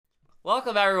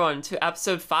Welcome everyone to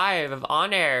episode 5 of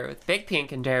oNAIR with Big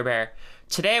Pink and Dare Bear.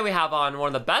 Today we have on one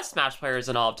of the best Smash players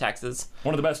in all of Texas.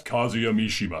 One of the best Kazuya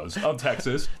Mishimas of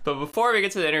Texas. But before we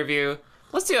get to the interview,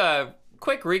 let's do a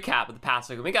quick recap of the past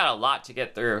week. We got a lot to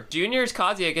get through. Junior's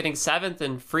Kazuya getting 7th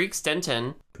in Freaks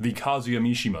Denton. The Kazuya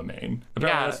Mishima main.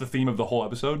 Apparently that's the theme of the whole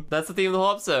episode. That's the theme of the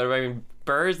whole episode. I mean,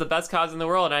 Burr is the best Kazuya in the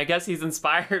world, and I guess he's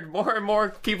inspired more and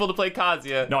more people to play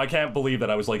Kazuya. No, I can't believe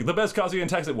that I was like, the best Kazuya in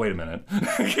Texas. Wait a minute.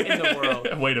 In the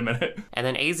world. Wait a minute. And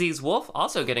then AZ's Wolf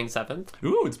also getting 7th.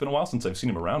 Ooh, it's been a while since I've seen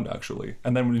him around, actually.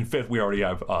 And then in 5th, we already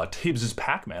have Tibbs'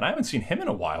 Pac-Man. I haven't seen him in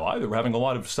a while either. We're having a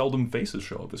lot of seldom faces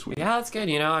show up this week. Yeah, that's good.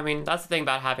 You know, I mean, that's the thing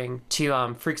about having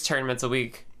 2 Freaks tournaments a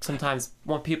week. Sometimes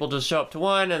one people just show up to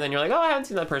one, and then you're like, oh, I haven't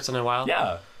seen that person in a while.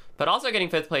 Yeah. But also getting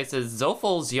 5th place is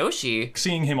Zoful's Yoshi.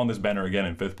 Seeing him on this banner again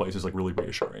in 5th place is like really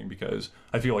reassuring because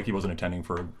I feel like he wasn't attending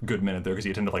for a good minute there because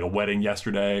he attended like a wedding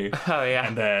yesterday. Oh, yeah.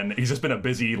 And then he's just been a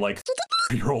busy like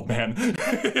year-old man.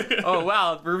 Oh,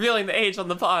 wow. Revealing the age on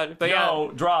the pod. But yeah.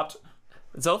 Dropped.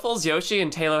 Zoful's Yoshi and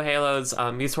Talo Halo's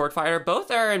Sword Fighter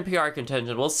both are in PR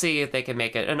contention. We'll see if they can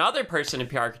make it. Another person in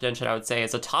PR contention, I would say,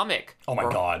 is Atomic. Oh my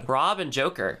god. Rob and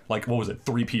Joker. Like, what was it,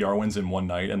 3 PR wins in one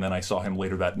night, and then I saw him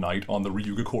later that night on the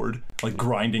Ryuga cord, like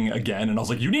grinding again, and I was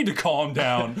like, you need to calm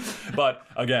down. But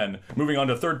again, moving on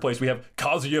to 3rd place, we have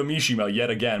Kazuya Mishima yet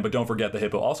again, but don't forget the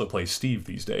Hippo also plays Steve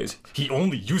these days. He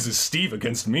only uses Steve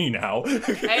against me now.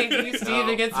 Hey, you use Steve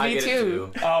against me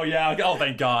too. Oh yeah, oh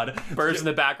thank god. Birds in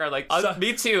the background like,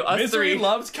 me too, us Misery 3.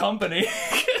 loves company.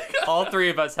 All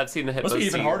 3 of us have seen the Hippo Must be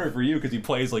Steve. even harder for you because he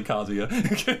plays like Kazuya.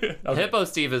 Okay. Hippo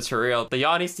Steve is for real. The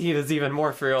Yanni Steve is even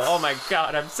more for real. Oh my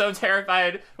god, I'm so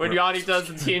terrified when Yanni does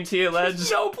the TNT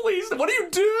ledge. No, please, what do you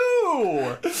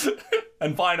do?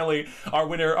 And finally, our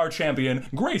winner, our champion,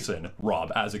 Grayson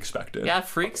Rob, as expected. Yeah,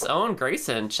 Freak's own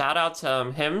Grayson. Shout out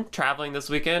to him traveling this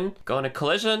weekend, going to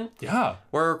Collision. Yeah.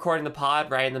 We're recording the pod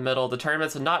right in the middle of the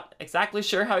tournament, so not exactly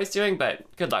sure how he's doing, but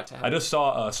good luck to him. I just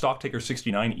saw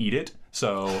Stocktaker69 eat it,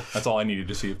 so that's all I needed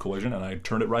to see of Collision, and I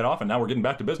turned it right off, and now we're getting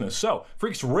back to business. So,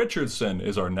 Freaks Richardson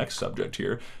is our next subject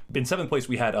here. In 7th place,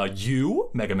 we had you,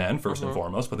 Mega Man, first and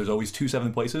foremost, but there's always 2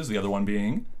 7th places, the other one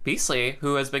being... Beastly,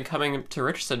 who has been coming to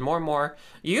Richardson more and more.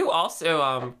 You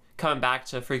also coming back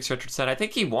to Freaks Richardson. I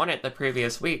think he won it the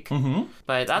previous week.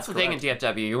 But that's the thing in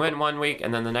DFW. You win one week,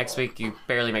 and then the next week you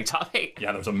barely make top 8.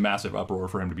 Yeah, there's a massive uproar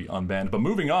for him to be unbanned. But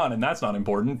moving on, and that's not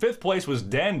important, 5th place was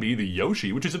Danby, the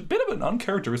Yoshi, which is a bit of an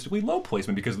uncharacteristically low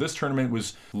placement because this tournament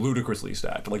was ludicrously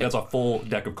stacked. Like, that's a full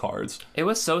deck of cards. It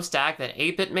was so stacked that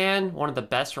 8-Bit Man, one of the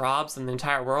best Robs in the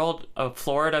entire world, a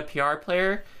Florida PR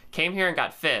player, came here and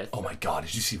got 5th. Oh my god,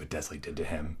 did you see what Desley did to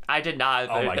him? I did not.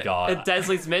 Oh my god.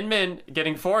 Desley's Min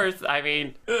getting 4th, I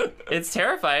mean, it's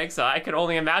terrifying, so I can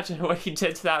only imagine what he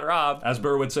did to that Rob. As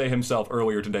Burr would say himself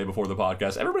earlier today before the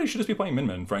podcast, everybody should just be playing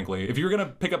Min, frankly. If you're gonna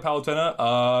pick up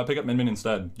Palutena, pick up Min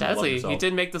instead. Desley, he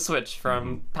did make the switch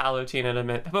from Palutena to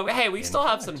Min. But hey, we still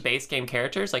have some base game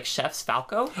characters, like Chef's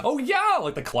Falco. Oh yeah,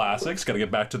 like the classics. Gotta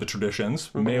get back to the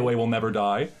traditions. Melee will never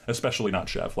die, especially not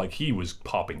Chef. Like, he was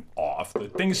popping off. The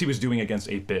things he was doing against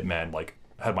 8-Bit Man, like,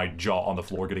 had my jaw on the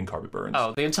floor getting carpet burns.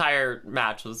 Oh, the entire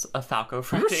match was a Falco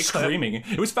Friday. We were screaming.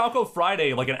 It was Falco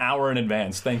Friday like an hour in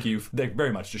advance. Thank you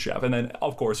very much to Chef. And then,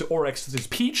 of course, Oryx's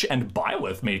Peach and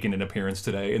Byleth making an appearance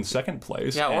today in 2nd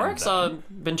place. Yeah, Oryx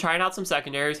been trying out some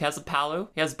secondaries. He has a Palu.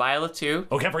 He has Byleth too.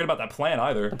 Oh, can't forget about that plant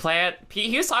either. The plant.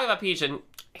 He was talking about Peach, and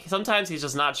sometimes he's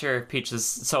just not sure if Peach is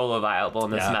solo viable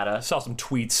in this meta. I saw some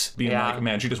tweets being like,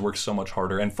 man, she just works so much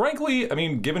harder. And frankly, I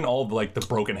mean, given all of like the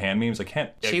broken hand memes, I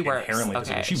can't inherently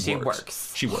okay. She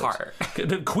works hard.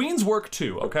 The queens work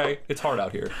too, okay? It's hard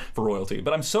out here for royalty.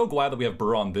 But I'm so glad that we have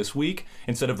Burr on this week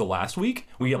instead of the last week.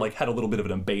 We had a little bit of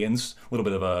an abeyance, a little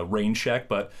bit of a rain check,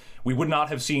 but we would not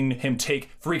have seen him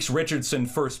take Freaks Richardson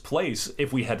 1st place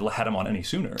if we had him on any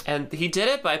sooner. And he did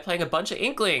it by playing a bunch of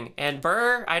Inkling. And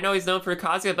Burr, I know he's known for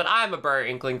Kazuya, but I'm a Burr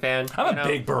Inkling fan. I'm a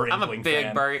big Burr Inkling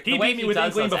fan. He beat me with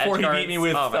Inkling before he beat me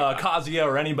with Kazuya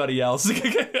or anybody else. He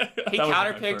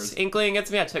counterpicked Inkling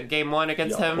against me. I took game 1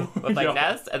 against him with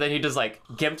Nest, and then he just like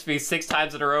gimped me 6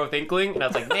 times in a row with Inkling. And I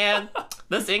was like, man,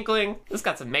 this Inkling, this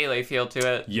got some melee feel to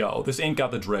it. Yo, this ink got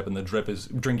the drip, and the drip is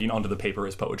drinking onto the paper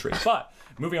as poetry. But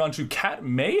moving on to Cat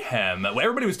Mayhem.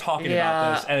 Everybody was talking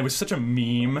about this, and it was such a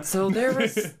meme. So there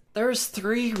was There's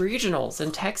 3 regionals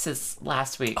in Texas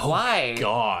last week. Oh Why?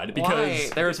 God, because Why?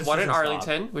 There's one in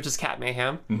Arlington, which is Cat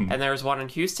Mayhem, and there's one in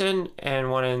Houston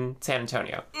and one in San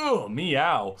Antonio. Oh,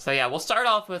 meow. So yeah, we'll start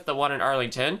off with the one in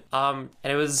Arlington. And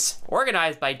it was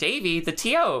organized by Davey, the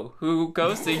TO, who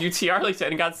goes to UT Arlington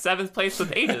and got 7th place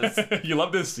with ages. You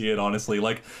love to see it, honestly.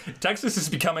 Like, Texas is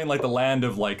becoming like the land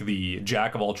of like the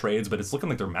jack of all trades, but it's looking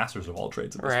like they're masters of all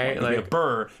trades at this point. Like, we have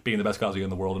Burr being the best Kazuya in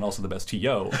the world and also the best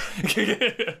TO.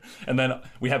 And then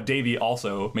we have Davey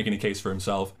also making a case for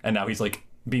himself, and now he's like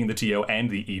being the TO and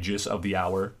the Aegis of the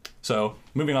hour. So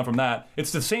moving on from that,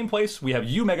 it's the same place. We have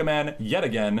you, Mega Man, yet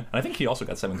again. And I think he also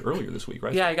got 7th earlier this week,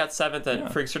 right? Yeah, he got 7th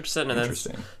at Freaks Richardson, and then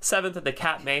 7th at the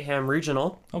Cat Mayhem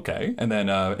Regional. Okay, and then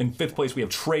in 5th place we have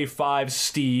Trey 5,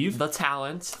 Steve. The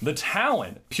talent. The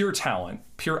talent.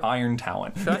 Pure iron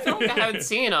talent. So I feel like I haven't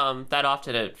seen him that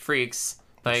often at Freaks,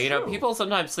 but you know, people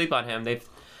sometimes sleep on him.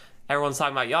 Everyone's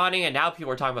talking about Yanni, and now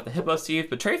people are talking about the Hippo Steve.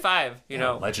 But Trey 5, you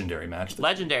know. Legendary match.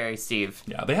 Legendary Steve.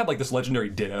 Yeah, they had like this legendary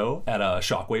Ditto at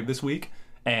Shockwave this week.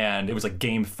 And it was like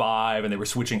game 5, and they were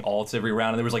switching alts every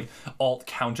round, and there was like alt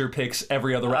counter picks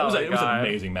every other round. It was an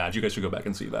amazing match. You guys should go back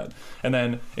and see that. And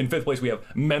then in 5th place, we have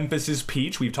Memphis's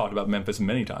Peach. We've talked about Memphis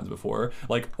many times before.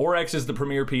 Like, Oryx is the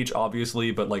premier Peach,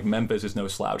 obviously, but like Memphis is no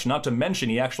slouch. Not to mention,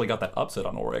 he actually got that upset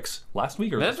on Oryx last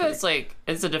week or Memphis, like,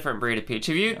 it's a different breed of Peach.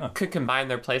 If you could combine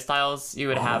their playstyles, you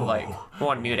would have like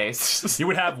one Mute Ace. You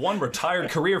would have one retired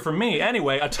career from me.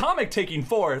 Anyway, Atomic taking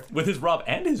 4th with his Rob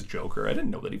and his Joker. I didn't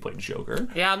know that he played Joker.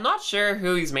 Yeah, I'm not sure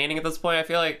who he's maining at this point. I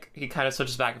feel like he kind of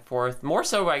switches back and forth. More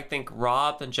so, I think,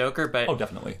 Rob than Joker, but... Oh,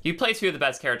 definitely. You play 2 of the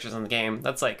best characters in the game.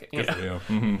 That's like, you know.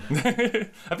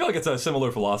 I feel like it's a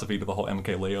similar philosophy to the whole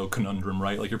MKLeo conundrum,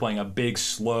 right? Like, you're playing a big,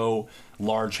 slow,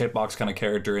 large hitbox kind of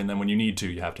character, and then when you need to,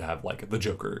 you have to have, like, the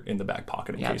Joker in the back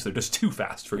pocket in case they're just too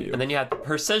fast for you. And then you have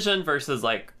precision versus,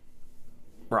 like,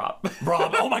 Rob,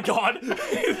 oh my god!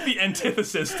 The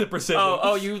antithesis to precision.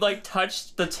 Oh, you like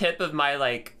touched the tip of my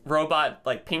like robot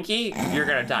like pinky, you're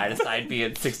gonna die to side B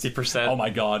at 60%. Oh my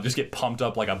god, just get pumped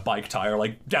up like a bike tire,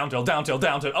 like down tilt,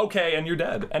 okay, and you're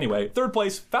dead. Anyway, 3rd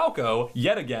place, Falco,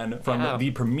 yet again, from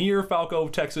the premier Falco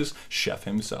of Texas, Chef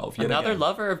himself. Another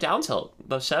lover of down tilt.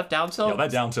 The Chef down tilt. Yeah,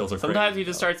 that down tilts are sometimes crazy, you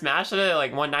just start smashing it at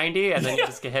like 190 and then you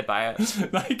just get hit by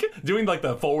it. Like doing like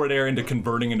the forward air into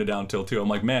converting into down tilt too. I'm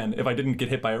like, man, if I didn't get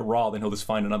hit by it raw, then he'll just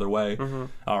find another way.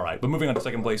 All right, but moving on to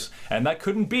 2nd place, and that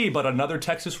couldn't be but another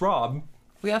Texas Rob.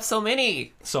 We have so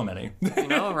many. You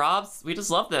know, Robs, we just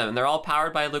love them, and they're all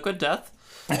powered by liquid death.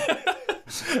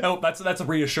 Oh, that's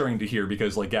reassuring to hear,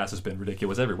 because like gas has been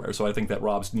ridiculous everywhere. So I think that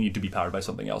Robs need to be powered by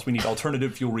something else. We need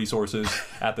alternative fuel resources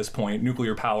at this point.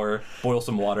 Nuclear power, boil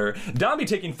some water. Dambi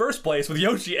taking 1st place with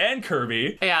Yoshi and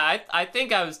Kirby. Yeah, I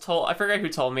think I was told, I forget who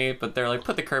told me, but they're like,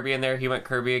 put the Kirby in there. He went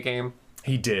Kirby a game.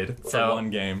 He did for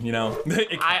one game, you know.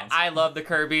 I love the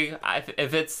Kirby.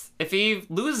 If he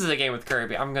loses a game with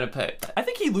Kirby, I'm gonna put. I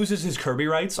think he loses his Kirby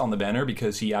rights on the banner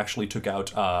because he actually took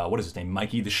out what is his name,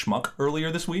 Mikey the Schmuck earlier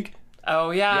this week.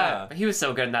 Oh yeah, he was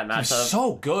so good in that matchup. He was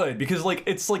so good because like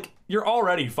it's like you're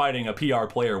already fighting a PR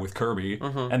player with Kirby,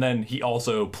 and then he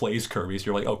also plays Kirby, so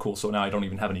you're like, oh cool, so now I don't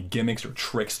even have any gimmicks or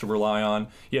tricks to rely on.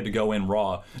 He had to go in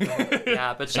raw.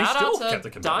 Yeah, but shout out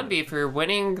to Donby for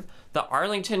winning the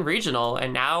Arlington Regional,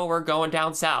 and now we're going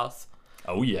down south.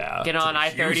 Oh yeah. Get on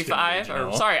I-35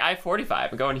 or sorry, I-45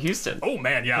 and going to Houston. Oh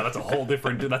man, yeah, that's a whole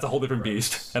different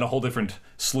beast and a whole different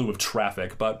slew of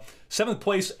traffic. But 7th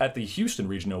place at the Houston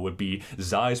regional would be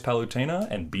Zai's Palutena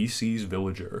and BC's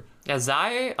Villager. Yeah,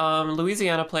 Zai,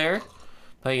 Louisiana player,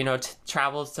 but you know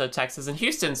travels to Texas, and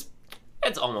Houston's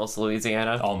it's almost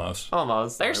Louisiana. Almost.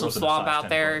 There's some swamp out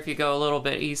there if you go a little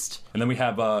bit east. And then we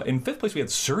have, in 5th place, we had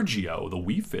Sergio, the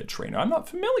Wii Fit trainer. I'm not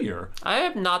familiar. I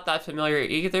am not that familiar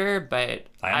either, but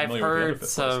I've heard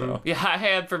some... Yeah, I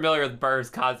am familiar with Burr's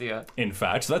Kazuya. In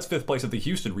fact, so that's 5th place at the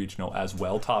Houston regional as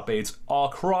well. Top 8s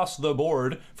across the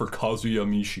board for Kazuya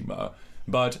Mishima.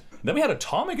 But then we had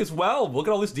Atomic as well. Look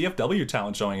at all this DFW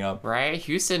talent showing up. Right,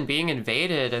 Houston being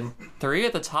invaded, and 3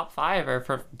 of the top 5 are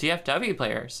from DFW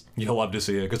players. You'll love to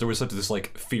see it, because there was such this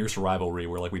like fierce rivalry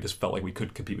where like we just felt like we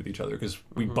could compete with each other, because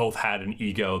we both had an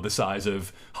ego the size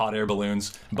of hot air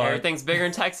balloons. But everything's bigger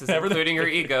in Texas, including your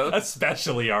ego.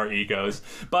 Especially our egos.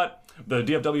 But the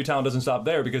DFW talent doesn't stop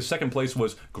there, because 2nd place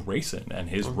was Grayson and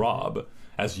his Rob,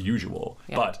 as usual.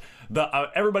 Yeah. But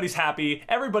everybody's happy.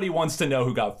 Everybody wants to know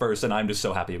who got first, and I'm just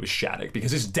so happy it was Shattuck,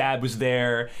 because his dad was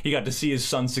there. He got to see his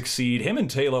son succeed. Him and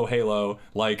Halo,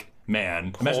 like,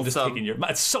 Man, imagine just taking your...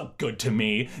 It's so good to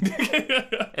me.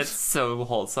 It's so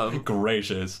wholesome.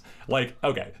 Gracious. Like,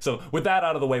 okay, so with that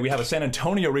out of the way, we have a San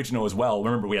Antonio regional as well.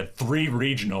 Remember, we had 3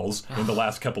 regionals in the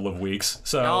last couple of weeks.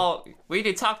 So no, we need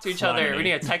to talk to each other. We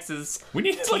need a Texas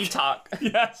talk.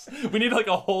 Yes, we need like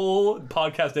a whole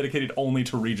podcast dedicated only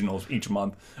to regionals each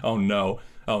month. Oh no,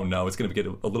 it's going to get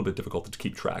a little bit difficult to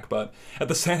keep track. But at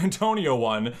the San Antonio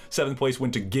one, 7th place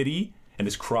went to Giddy. And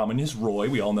his Crom and his Roy.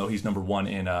 We all know he's number 1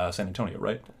 in San Antonio,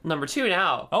 right? Number 2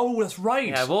 now. Oh, that's right.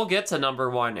 Yeah, we'll get to number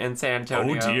 1 in San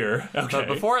Antonio. Oh, dear. Okay. But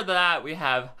before that, we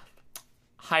have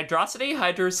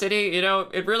Hydrocity. You know,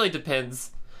 it really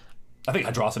depends. I think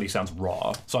Hydrocity sounds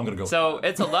raw, so I'm going to go. So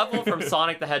it's a level from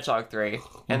Sonic the Hedgehog 3,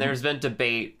 and there's been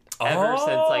debate ever since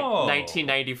like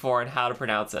 1994 on how to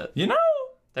pronounce it. You know?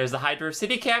 There's the Hydro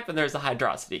City camp and there's the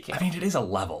Hydrocity camp. I mean, it is a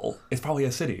level. It's probably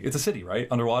a city. It's a city, right?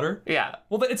 Underwater? Yeah.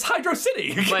 Well, then it's Hydro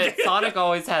City. But Sonic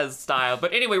always has style.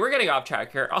 But anyway, we're getting off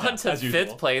track here. On to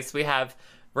 5th place, we have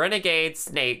Renegade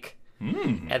Snake.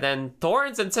 And then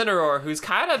Thorns Incineroar, who's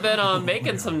kind of been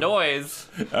making some noise.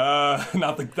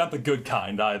 Not the good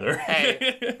kind either.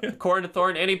 Hey, according to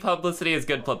Thorn, any publicity is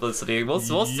good publicity. We'll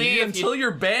see until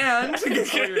you're banned.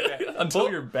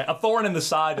 Until you're banned. A thorn in the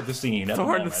side of the scene.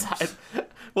 Thorn in the side.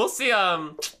 We'll see.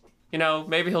 You know,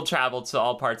 maybe he'll travel to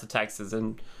all parts of Texas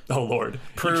and. Oh Lord!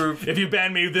 Prove if you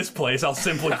ban me this place, I'll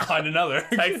simply find another.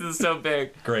 Texas is so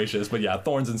big. Gracious, but yeah,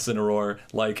 Thorns Incineroar,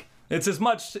 like.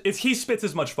 He spits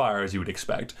as much fire as you would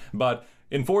expect. But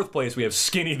in 4th place, we have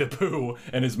Skinny the Pooh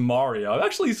and his Mario. I've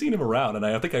actually seen him around, and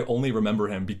I think I only remember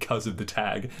him because of the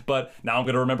tag. But now I'm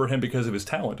going to remember him because of his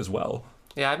talent as well.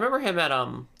 Yeah, I remember him at,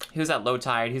 he was at Low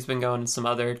Tide. He's been going to some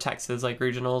other Texas, like,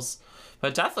 regionals.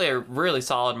 But definitely a really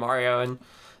solid Mario. And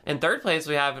in 3rd place,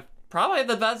 we have probably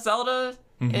the best Zelda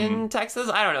in Texas.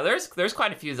 I don't know. There's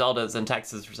quite a few Zeldas in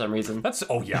Texas for some reason.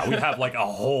 We have like a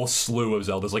whole slew of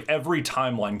Zeldas. Like every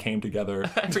timeline came together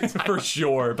for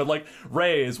sure. But like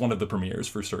Ray is one of the premieres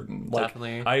for certain. Like,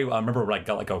 definitely. I remember I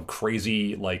got like a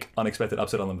crazy like unexpected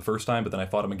upset on him the first time, but then I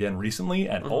fought him again recently,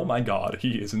 and oh my god,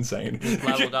 he is insane.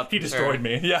 Leveled up. He destroyed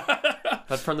me. Yeah.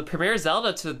 But from the premier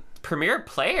Zelda to premier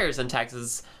players in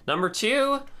Texas, number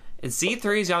 2 is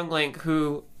Z3's Young Link,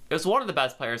 who is one of the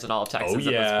best players in all of Texas at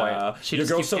this point. She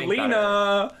just keeps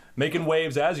Selena making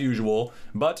waves as usual,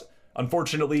 but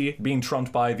unfortunately being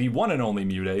trumped by the one and only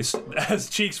Mudace, as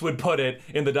Cheeks would put it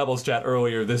in the doubles chat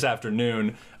earlier this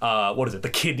afternoon. What is it? The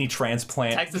kidney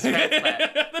transplant. Texas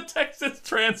transplant. The Texas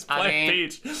transplant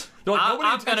page.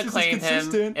 I'm gonna claim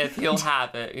him if he'll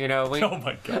have it. You know. Oh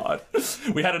my god.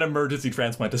 We had an emergency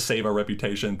transplant to save our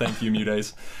reputation. Thank you,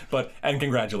 Mudace. And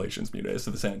congratulations, Mudace,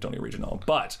 to the San Antonio Regional.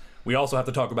 But we also have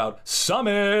to talk about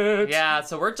Summit. Yeah,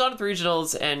 so we're done with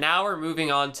regionals, and now we're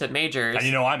moving on to majors. And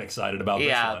you know I'm excited about this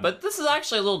one. Yeah, but this is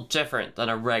actually a little different than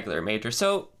a regular major.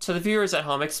 So to the viewers at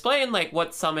home, explain like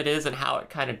what Summit is and how it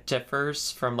kind of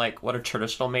differs from like what a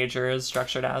traditional major is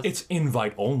structured as. It's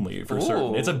invite only for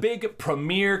certain. It's a big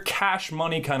premier cash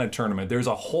money kind of tournament. There's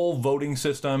a whole voting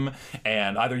system,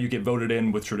 and either you get voted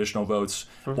in with traditional votes,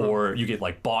 or you get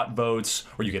like bot votes,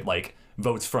 or you get like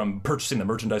votes from purchasing the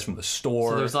merchandise from the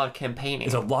store. So there's a lot of campaigning.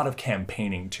 There's a lot of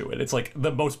campaigning to it. It's like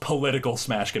the most political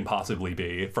Smash can possibly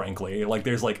be, frankly. Like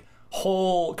there's like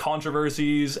whole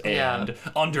controversies and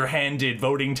underhanded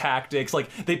voting tactics. Like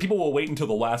people will wait until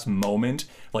the last moment,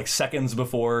 like seconds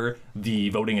before the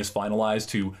voting is finalized,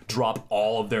 to drop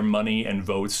all of their money and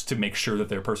votes to make sure that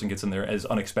their person gets in there as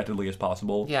unexpectedly as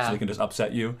possible. Yeah. So they can just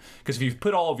upset you. Because if you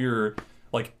put all of your...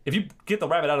 Like, if you get the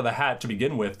rabbit out of the hat to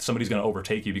begin with, somebody's going to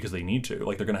overtake you because they need to.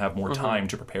 Like, they're going to have more time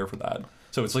to prepare for that.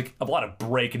 So it's like a lot of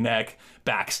breakneck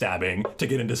backstabbing to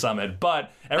get into Summit.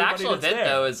 But everybody the actual event,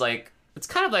 though, is like, it's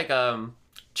kind of like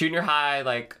junior high,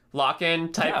 like,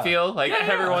 lock-in type feel. Like,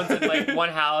 everyone's in, like, one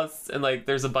house, and, like,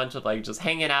 there's a bunch of, like, just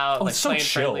hanging out, like, it's so playing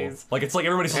chill. friendlies. Like, it's like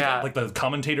everybody's, like, the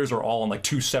commentators are all on, like,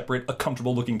 2 separate,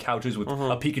 comfortable-looking couches with a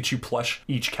Pikachu plush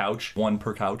each couch, 1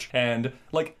 per couch. And,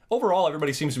 like, overall,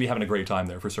 everybody seems to be having a great time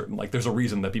there for certain. Like, there's a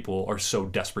reason that people are so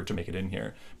desperate to make it in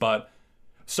here. But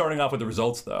starting off with the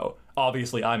results, though,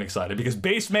 obviously I'm excited because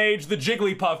Base Mage, the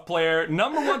Jigglypuff player,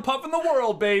 #1 puff in the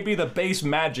world, baby. The Base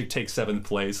Magic takes 7th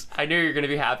place. I knew you were going to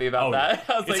be happy about that.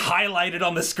 I was it's highlighted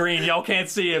on the screen. Y'all can't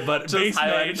see it, but Base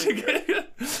Mage.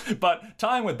 But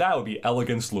tying with that would be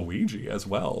Elegance Luigi as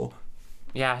well.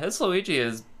 Yeah, his Luigi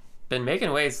has been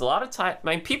making waves. A lot of time. I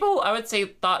mean, people, I would say,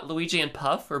 thought Luigi and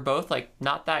Puff were both, like,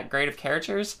 not that great of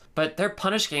characters, but their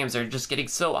punish games are just getting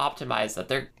so optimized that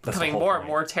they're becoming more and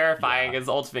more terrifying as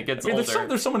Ultimate gets older.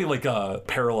 There's so many, like,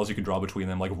 parallels you can draw between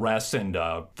them, like Rest and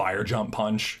Fire Jump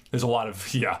Punch. There's a lot of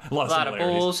similarities.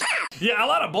 Bulls. Yeah, a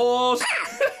lot of bulls.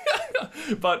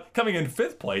 But coming in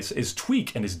 5th place is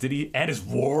Tweak and his Diddy and his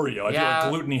Wario. I feel like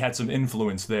Gluttony had some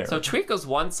influence there. So Tweak was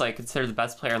once like considered the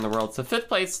best player in the world. So 5th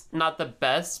place, not the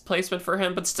best placement for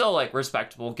him, but still like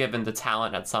respectable given the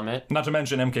talent at Summit. Not to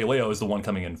mention MKLeo is the one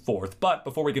coming in 4th. But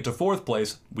before we get to 4th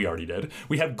place, we already did.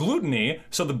 We have Gluttony.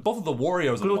 So both of the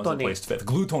Warios are the ones that placed 5th.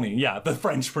 Gluttony, yeah, the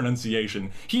French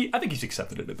pronunciation. I think he's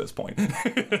accepted it at this point.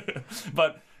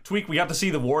 But Tweak, we got to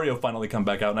see the Wario finally come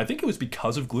back out, and I think it was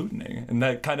because of Gluttony, and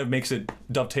that kind of makes it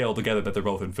dovetail together that they're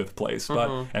both in 5th place. But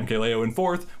MKLeo in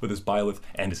 4th with his Byleth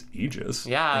and his Aegis.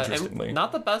 Yeah, interestingly.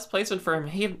 Not the best placement for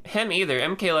him either.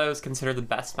 MKLeo is considered the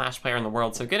best Smash player in the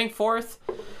world, so getting 4th,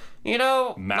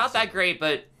 not that great,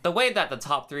 but the way that the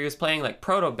top 3 was playing, like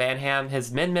Proto Banham,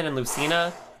 his Min and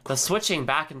Lucina, the switching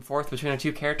back and forth between the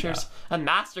two characters, a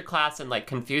masterclass in like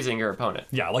confusing your opponent.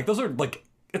 Yeah, like those are like,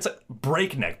 it's a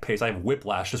breakneck pace. I have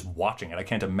whiplash just watching it. I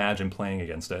can't imagine playing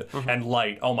against it. And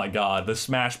Light, oh my god, the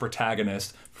Smash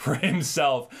protagonist for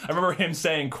himself. I remember him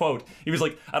saying, quote, he was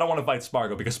like, I don't want to fight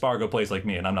Spargo because Spargo plays like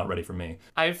me and I'm not ready for me.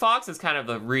 I mean, Fox is kind of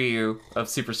the Ryu of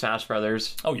Super Smash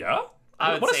Brothers. Oh yeah?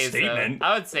 What a statement. So.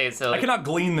 I would say so. I cannot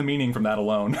glean the meaning from that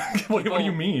alone. What do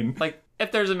you mean? Like,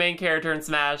 if there's a main character in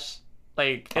Smash,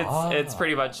 like, it's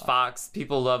pretty much Fox.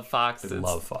 People love Fox. They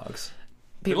love Fox.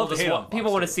 People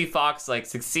want to see Fox like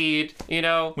succeed, We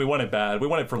want it bad. We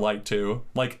want it for Light too.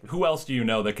 Like, who else do you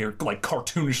know that like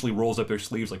cartoonishly rolls up their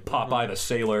sleeves like Popeye the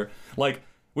Sailor? Like,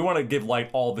 we want to give Light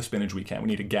all the spinach we can. We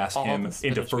need to gas him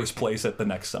into 1st place at the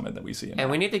next summit that we see him. And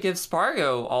we need to give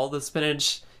Spargo all the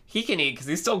spinach he can eat because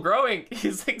he's still growing.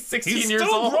 He's like 16 years old. He's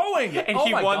still growing! And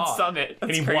he won Summit.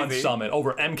 That's crazy. Won Summit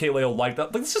over MKLeo Light.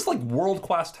 Like, this is like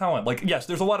world-class talent. Like, yes,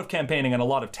 there's a lot of campaigning and a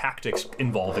lot of tactics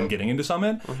involved in getting into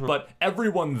Summit, but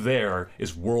everyone there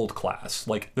is world-class.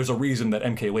 Like, there's a reason that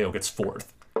MKLeo gets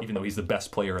 4th, even though he's the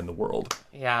best player in the world.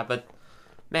 Yeah, but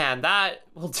man, that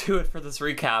will do it for this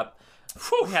recap.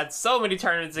 Whew. We had so many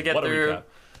tournaments to get through.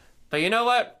 But you know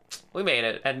what? We made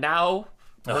it. And now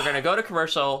we're going to go to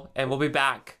commercial, and we'll be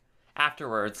back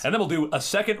afterwards. And then we'll do a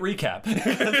second recap.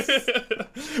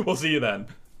 We'll see you then.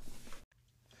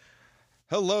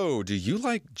 Hello, do you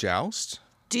like Joust?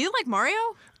 Do you like Mario?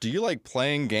 Do you like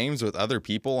playing games with other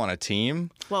people on a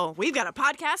team? Well, we've got a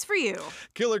podcast for you.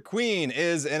 Killer Queen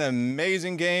is an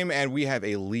amazing game, and we have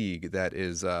a league that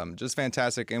is just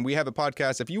fantastic. And we have a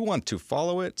podcast. If you want to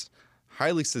follow it,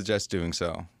 highly suggest doing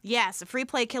so. Yes, a free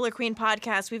play Killer Queen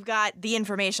podcast. We've got the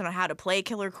information on how to play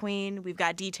Killer Queen. We've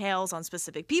got details on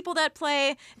specific people that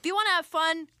play. If you want to have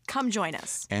fun, come join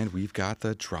us. And we've got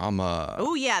the drama.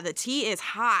 Oh, yeah, the tea is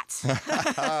hot.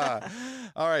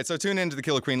 All right, so tune into the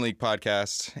Killer Queen League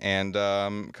podcast and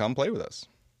come play with us.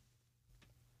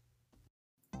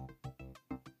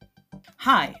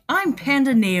 Hi, I'm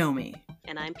Panda Naomi.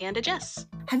 And I'm Panda Jess.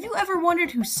 Have you ever wondered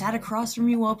who sat across from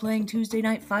you while playing Tuesday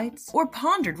Night Fights? Or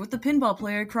pondered what the pinball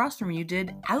player across from you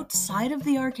did outside of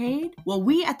the arcade? Well,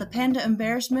 we at the Panda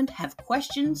Embarrassment have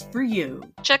questions for you.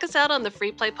 Check us out on the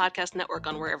Free Play Podcast Network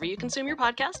on wherever you consume your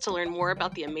podcast to learn more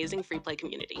about the amazing Free Play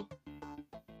community.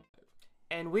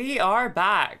 And we are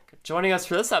back. Joining us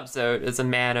for this episode is a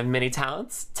man of many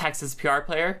talents, Texas PR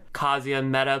player, Kazuya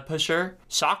meta pusher,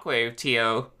 Shockwave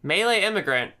TO, Melee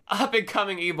immigrant,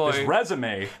 up-and-coming e-boy. His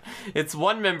resume. It's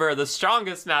one member of the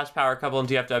strongest Smash Power couple in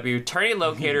DFW, Tourney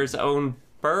Locator's own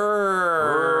Burr.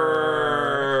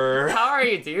 How are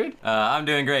you, dude? I'm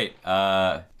doing great.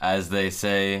 As they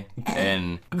say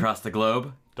across the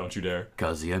globe. Don't you dare.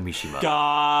 Kazuya Mishima.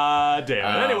 God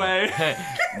damn it. Anyway.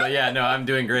 But yeah, no, I'm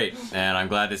doing great. And I'm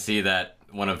glad to see that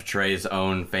one of Trey's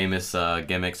own famous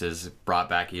gimmicks is brought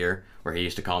back here, where he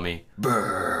used to call me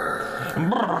Brrr.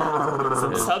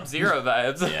 Some Sub-Zero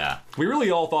vibes. Yeah. We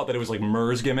really all thought that it was like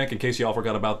Murr's gimmick, in case y'all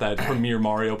forgot about that premier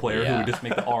Mario player who would just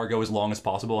make the R go as long as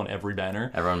possible on every banner.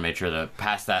 Everyone made sure to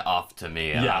pass that off to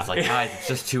me. And I was like, guys, it's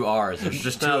just 2 R's. There's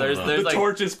just 2 of them. The like,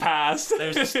 torch is passed.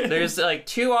 There's like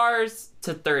 2 R's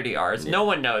to 30 R's. No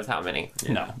one knows how many.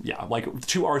 No, like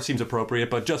 2 R's seems appropriate,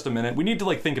 but just a minute. We need to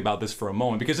like think about this for a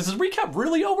moment, because is this recap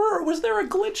really over, or was there a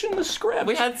glitch in the script?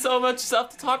 We had so much stuff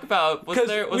to talk about. Was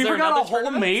there forgot a whole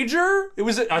tournament? major?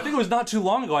 I think it was not too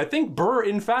long ago. I think Burr,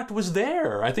 in fact, was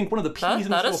there. I think one of the P's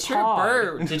in that this is true. pod.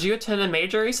 Burr, did you attend a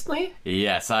major recently?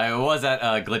 Yes, I was at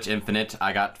Glitch Infinite.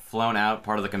 I got flown out,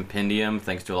 part of the compendium,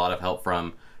 thanks to a lot of help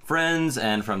from friends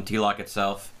and from T-Lock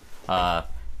itself.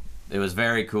 It was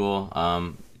very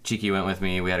cool. Cheeky went with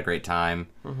me. We had a great time.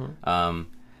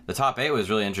 The top 8 was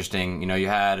really interesting. You know, you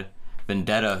had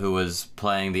Vendetta, who was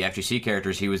playing the FGC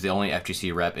characters. He was the only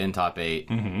FGC rep in top 8.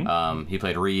 He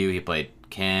played Ryu. He played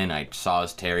Ken. I saw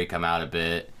his Terry come out a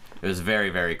bit. it was very,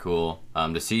 very cool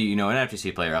to see, an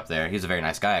FGC player up there. He's a very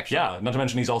nice guy, actually. Yeah, not to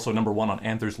mention he's also #1 on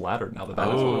Anther's Ladder now that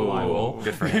is reliable.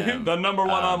 Good for him. The #1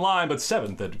 online, but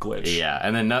 7th at Glitch. Yeah,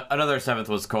 and then another 7th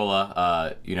was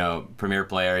Cola, premier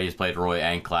player. He's played Roy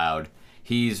and Cloud.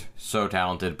 He's so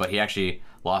talented, but he actually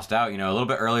lost out, a little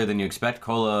bit earlier than you expect.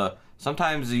 Cola,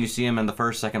 sometimes you see him in the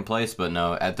 1st, 2nd place, but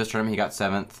no, at this tournament he got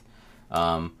 7th.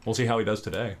 We'll see how he does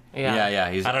today. Yeah.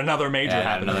 He's at another major.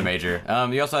 At another major.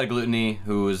 You also had Gluttony,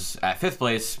 who was at 5th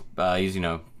place. He's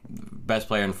best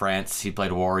player in France. He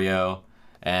played Wario,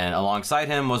 and alongside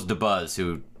him was DeBuzz,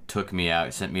 who took me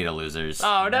out, sent me to losers.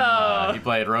 Oh no! He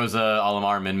played Rosa,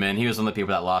 Olimar, Min. He was one of the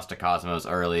people that lost to Cosmos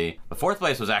early. But 4th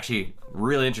place was actually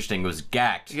really interesting. It was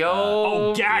Gact.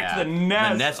 Gact, the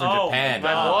Ness. The Ness from Japan.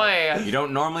 My boy. You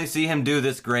don't normally see him do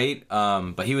this great,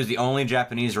 but he was the only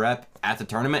Japanese rep at the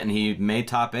tournament, and he made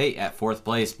top 8 at 4th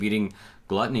place, beating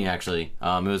Gluttony, actually.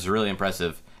 It was really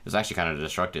impressive. It was actually kind of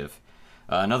destructive.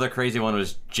 Another crazy one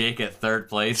was Jake at 3rd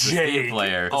place, the Steve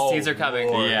player. The Steves are coming.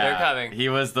 Yeah, They're coming. He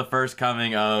was the first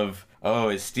coming of,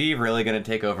 is Steve really going to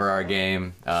take over our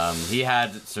game? He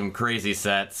had some crazy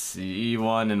sets. He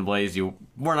won, and Blaze, you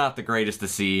were not the greatest to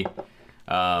see.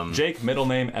 Jake, middle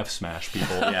name F Smash,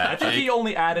 people. Yeah, I think he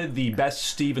only added the best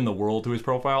Steve in the world to his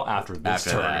profile after this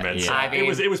tournament. Yeah. So I mean,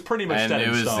 it was pretty much set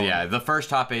in stone. Yeah, the first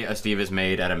top 8 a Steve has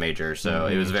made at a major, so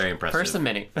it was very impressive. First of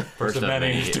many. First of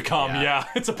many to come. Yeah,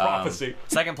 it's a prophecy.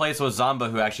 2nd place was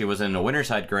Zamba, who actually was in the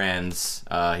Winterside Grands.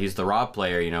 He's the Rob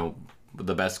player,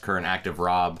 the best current active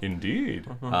Rob. Indeed.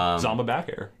 Zamba back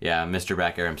air. Yeah, Mr.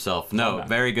 Back Air himself. No,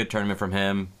 very good tournament from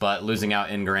him, but losing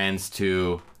out in Grands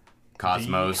to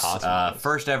Cosmos.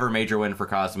 First ever major win for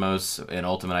Cosmos in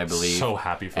Ultimate, I believe. So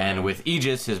happy for him. And with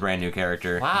Aegis, his brand new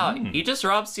character. Wow, Aegis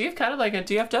robbed Steve kind of like a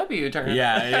DFW tournament.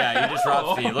 Yeah, Aegis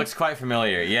robbed Steve. Looks quite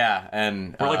familiar. Yeah,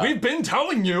 and we're like, we've been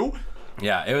telling you.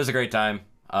 Yeah, it was a great time.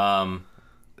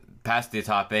 Past the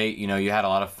top 8, you had a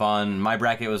lot of fun. My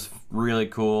bracket was really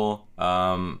cool.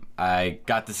 I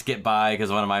got to skip by because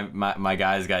one of my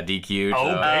guys got DQ'd.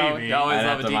 Oh, so baby. Always I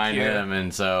love had a to mind DQ. him,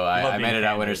 and so I made it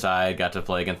out Winterside. Got to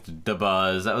play against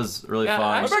DeBuzz. That was really fun.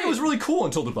 My bracket was really cool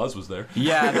until DeBuzz was there.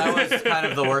 Yeah, that was kind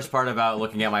of the worst part about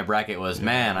looking at my bracket was,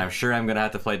 man, I'm sure I'm going to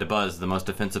have to play DeBuzz, the most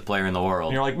defensive player in the world.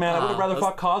 And you're like, man, I would have rather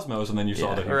fought Cosmos, and then you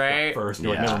saw that he Right. got first.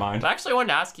 You're like, never mind. I actually wanted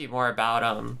to ask you more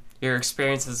about your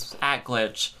experiences at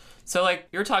Glitch. So, like,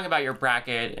 you were talking about your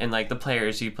bracket and, like, the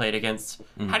players you played against.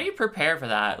 How do you prepare for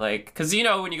that? Like, because,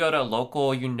 when you go to a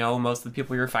local, most of the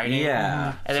people you're fighting.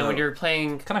 Yeah. And then when you're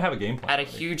playing Kind of have a game plan. at a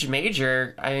huge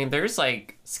major, I mean, there's,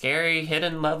 like, scary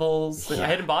hidden levels,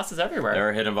 hidden bosses everywhere. There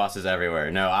were hidden bosses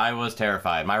everywhere. No, I was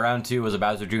terrified. My round 2 was a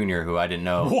Bowser Jr., who I didn't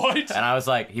know. What? And I was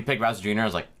like, he picked Bowser Jr., I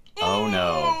was like, oh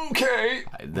no. Okay.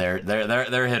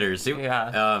 They're hitters.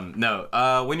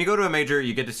 Yeah. When you go to a major,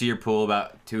 you get to see your pool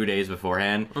about 2 days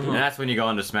beforehand, and that's when you go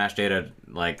onto Smash Data,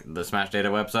 like the Smash Data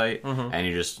website, and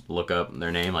you just look up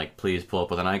their name, like please pull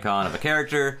up with an icon of a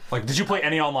character. Like, did you play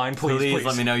any online? Please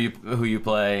Let me know who you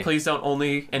play. Please don't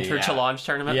only enter Challenge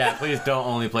tournament. Yeah, please don't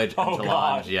only play Challenge.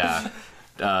 God. Yeah.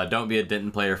 Don't be a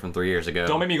Denton player from 3 years ago.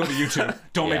 Don't make me go to YouTube.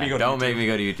 Don't make me go to Don't YouTube. make me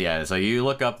go to YouTube. Yeah, so you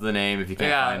look up the name if you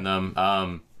can't find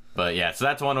them. But yeah, so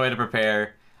that's one way to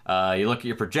prepare. You look at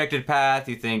your projected path.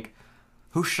 You think,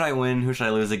 who should I win? Who should I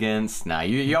lose against? Nah,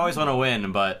 you always want to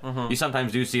win, but you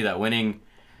sometimes do see that winning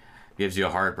gives you a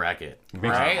hard bracket.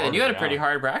 Right? And you had a pretty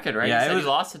hard bracket, right? Yeah, you said you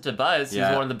lost it to Buzz. Yeah.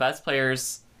 He's one of the best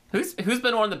players. Who's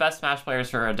been one of the best Smash players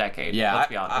for a decade? Yeah, let's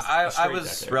be honest. I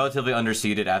was relatively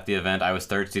underseeded at the event. I was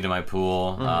 3rd seed in my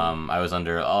pool. I was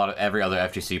under every other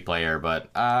FGC player, but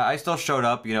I still showed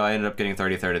up. I ended up getting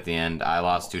 33rd at the end. I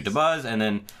lost to DeBuzz, and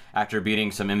then after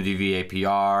beating some MDV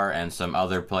APR and some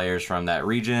other players from that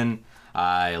region,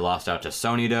 I lost out to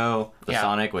Sonido, the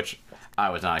Sonic, which I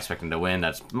was not expecting to win.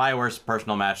 That's my worst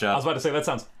personal matchup. I was about to say, that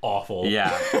sounds awful. Yeah,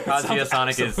 Kazuya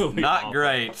Sonic is not awful.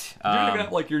 great. You're gonna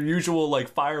get, like, your usual, like,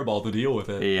 fireball to deal with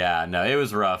it. Yeah, no, it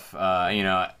was rough.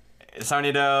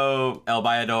 Sonido, El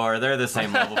Bayador, they're the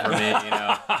same level for me.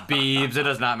 Beebs, it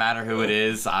does not matter who it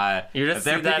is. You just if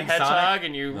they're see that picking hedgehog Sonic,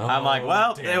 and you... I'm like,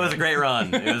 well, damn it was a great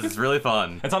run. It was really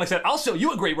fun. And Sonic said, I'll show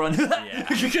you a great run. So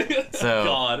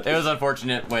God. it was an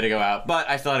unfortunate way to go out, but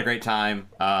I still had a great time.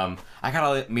 I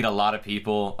got to meet a lot of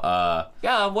people.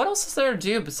 Yeah, what else is there to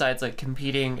do besides, like,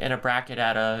 competing in a bracket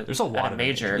at a, There's a lot at a of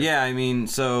major? Yeah, I mean,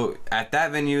 so at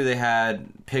that venue they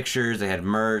had pictures, they had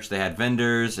merch, they had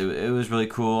vendors. It was really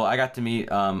cool. I got to meet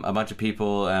a bunch of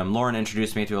people. Lauren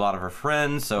introduced me to a lot of her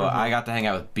friends, so I got to hang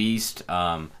out with Beast,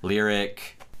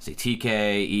 Lyric, TK,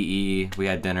 EE. We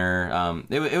had dinner.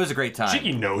 It was a great time.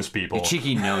 Cheeky knows people.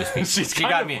 Cheeky knows people. She's she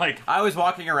kind got of me. like- I was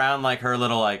walking around like her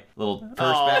little purse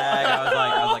bag.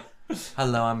 I was like,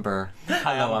 Hello, I'm Burr.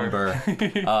 Hello, I'm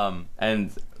Burr.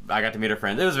 And I got to meet her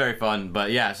friends. It was very fun.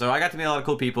 But yeah, so I got to meet a lot of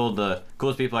cool people. The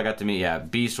coolest people I got to meet, yeah,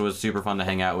 Beast was super fun to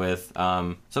hang out with.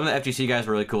 Some of the FGC guys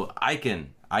were really cool.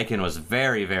 Icon was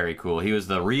very, very cool. He was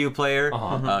the Ryu player,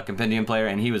 Compendium player,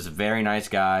 and he was a very nice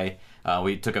guy.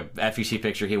 We took a FGC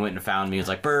picture. He went and found me. He's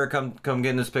like, Burr, come get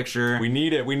in this picture. We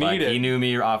need it. He knew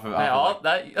me off of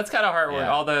that's kind of hard work. Yeah.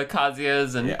 All the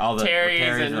Kazuya's and all the Terry's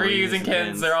and Ryu's and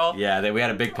Kens, they're all we had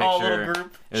a big picture. all little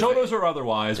group. Shotos or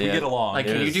otherwise, we get along. Like,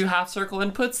 can you do half circle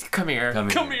inputs? Come here.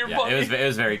 Come here, buddy. It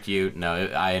was very cute. No,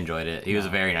 I enjoyed it. He was a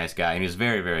very nice guy, and he was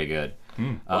very, very good.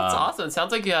 Well, that's awesome. It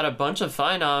sounds like you had a bunch of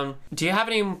fun. Do you have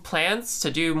any plans to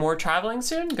do more traveling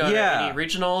soon? Go to any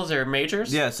regionals or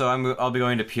majors? Yeah, so I'll be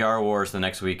going to PR Wars the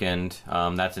next weekend.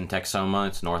 That's in Texoma.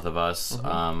 It's north of us.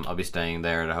 I'll be staying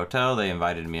there at a hotel. They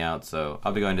invited me out, so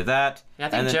I'll be going to that. Yeah, I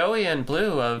think Joey and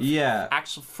Blue of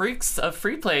actual freaks of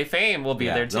free play fame will be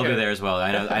there too. They'll be there as well.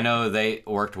 I know they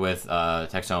worked with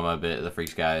Texoma a bit, the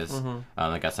Freaks guys.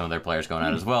 They got some of their players going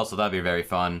out as well, so that'll be very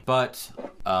fun. But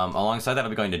alongside that,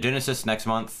 I'll be going to Genesis next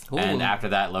month, and after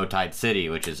that, Low Tide City,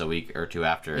 which is a week or two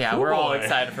after. Yeah, we're all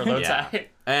excited for Low Tide.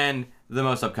 And the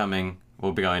most upcoming,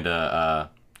 we'll be going to.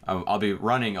 I'll be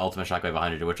running Ultimate Shockwave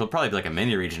 100, which will probably be like a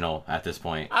mini regional at this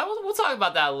point. We'll talk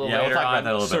about that a little later. We'll talk about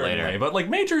that a little bit later. But like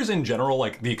majors in general,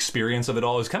 like the experience of it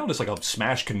all is kind of just like a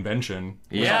Smash convention.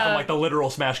 Yeah. From like the literal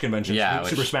Smash convention. Yeah,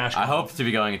 Super Smash. I hope to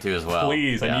be going to as well.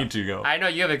 Please, I need to go. I know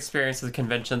you have experience with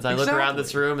conventions. I look around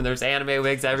this room and there's anime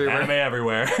wigs everywhere. Anime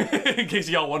everywhere. In case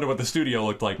y'all wonder what the studio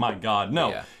looked like, my God, no.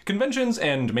 Yeah. Conventions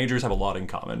and majors have a lot in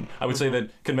common. I would say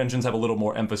that conventions have a little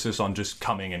more emphasis on just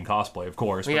coming and cosplay, of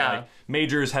course. But like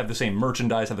majors have the same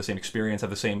merchandise, have the same experience, have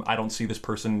the same I don't see this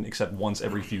person except once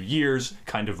every few years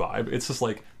kind of vibe. It's just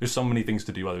like there's so many things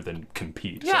to do other than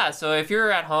compete. Yeah, so if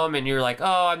you're at home and you're like,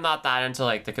 oh, I'm not that into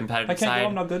like the competitive side.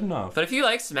 I'm not good enough. But if you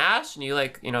like Smash and you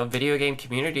like, video game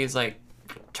communities, like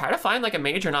try to find like a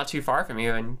major not too far from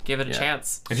you and give it a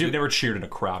chance. If you've never cheered in a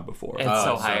crowd before. It's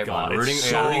so hype. Rooting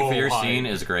for your scene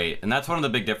is great. And that's one of the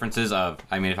big differences of,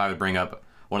 if I would bring up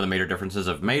one of the major differences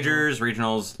of majors,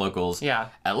 regionals, locals. Yeah.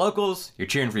 At locals, you're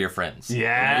cheering for your friends.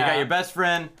 Yeah. You got your best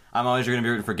friend. I'm always going to be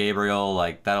rooting for Gabriel.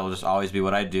 Like, that'll just always be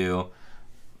what I do.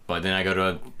 But then I go to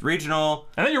a regional.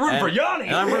 And then you're rooting for Yanni.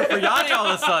 And I'm rooting for Yanni all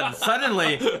of a sudden.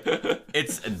 Suddenly,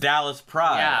 it's Dallas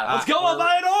Pride. Yeah. Let's go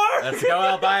Albaiador! Let's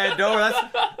go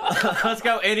Albaiador. Let's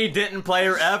go any Denton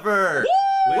player ever.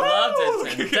 We loved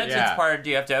it. Denton's part of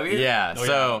DFW. Yeah.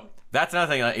 So that's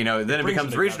another thing. Then it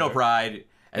becomes regional pride.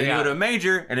 And then you go to a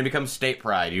major, and it becomes state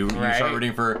pride. You start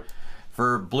rooting for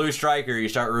Blue Striker. You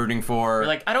start rooting for. You're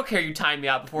like, I don't care. You time me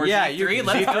out before Z3.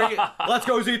 Z3. Let's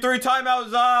go Z3. Timeout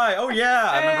Zai. Oh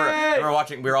yeah. Hey! I remember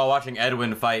watching. We were all watching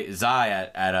Edwin fight Zai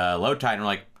at Low Tide, and we're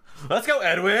like, let's go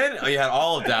Edwin. Oh, you had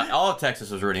all of Texas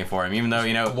was rooting for him, even though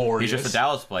he's just a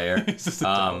Dallas player. He's just a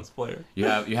Dallas player. You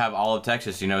have all of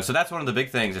Texas. So that's one of the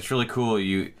big things. It's really cool.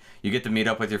 You get to meet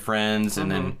up with your friends,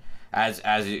 and then.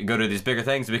 As you go to these bigger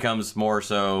things, it becomes more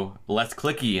so less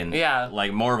cliquey and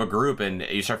like more of a group, and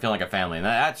you start feeling like a family, and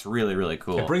that's really, really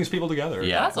cool. It brings people together.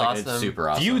 Yeah, that's awesome. It's super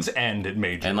awesome. Feuds end at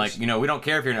majors, and we don't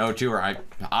care if you're an O2 or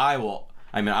I will.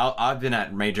 I've been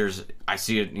at majors. I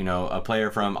see a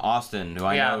player from Austin who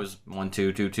I know is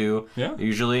 1-2-2-2. Yeah.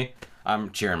 Usually,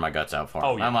 I'm cheering my guts out for him.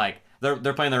 Oh, yeah. I'm like. They're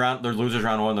playing they're losers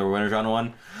round one, they're winners round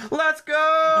one. Let's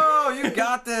go! You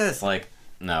got this!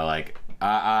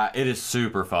 It is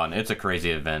super fun. It's a crazy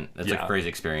event. It's a crazy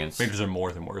experience. Majors are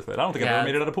more than worth it. I don't think I've ever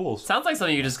made it out of pools. Sounds like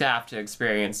something you just have to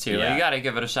experience too. Like, you got to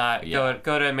give it a shot.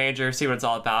 Go to a major, see what it's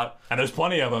all about. And there's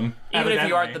plenty of them. Even if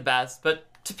you aren't the best. But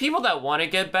to people that want to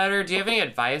get better, do you have any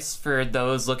advice for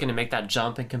those looking to make that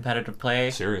jump in competitive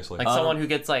play? Seriously. Like someone who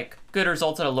gets like good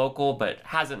results at a local but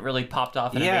hasn't really popped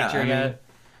off in a major yet?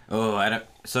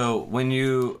 So when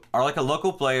you are like a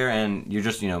local player and you're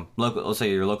just local, let's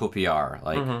say you're local PR,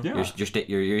 like your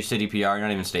city PR, you're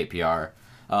not even state PR.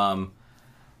 One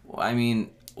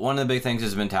of the big things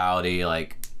is mentality.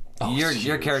 Like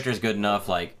your character is good enough.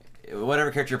 Like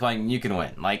whatever character you're playing, you can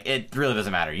win. Like it really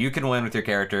doesn't matter. You can win with your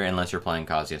character unless you're playing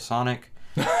Kazuya Sonic.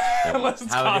 Unless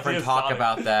it's have a different talk Sonic.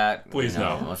 About that. Please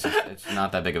no. It's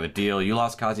not that big of a deal. You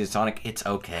lost Kazuya Sonic. It's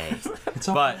okay. It's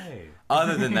okay. But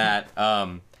other than that,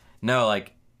 no,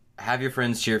 like, have your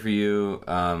friends cheer for you.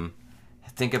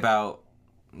 Think about,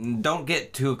 don't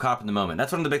get too caught up in the moment.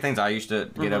 That's one of the big things I used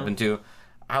to get up into.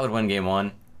 I would win game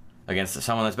one against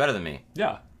someone that's better than me.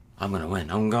 Yeah. I'm gonna win.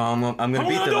 I'm gonna beat them. I'm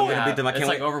gonna beat them. I can't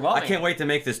wait. Overwhelming. I can't wait to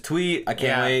make this tweet. I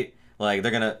can't wait. Like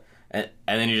they're gonna, and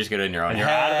then you just get in your own. You're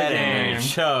out of the game.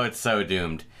 It's so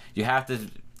doomed. You have to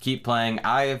keep playing.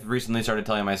 I have recently started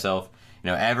telling myself,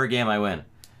 every game I win,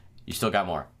 you still got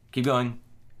more. keep going,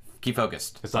 keep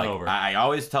focused. It's not like, over. I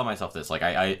always tell myself this. Like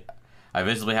I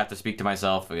visibly have to speak to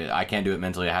myself. I can't do it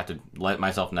mentally. I have to let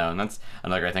myself know. And that's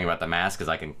another great thing about the mask, because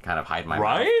I can kind of hide my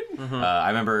mouth. Mm-hmm. I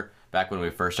remember back when we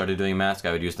first started doing mask,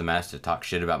 I would use the mask to talk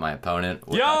shit about my opponent.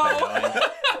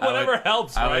 Whatever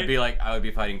helps, right? I would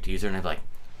be fighting Teaser, and I'd be like,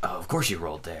 oh, of course you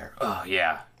rolled there. Oh,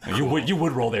 yeah. You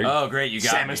would roll there. Oh, great, you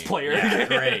got Samus me. player. Yeah,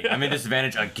 great. I'm in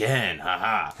disadvantage again.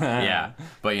 Haha. Yeah.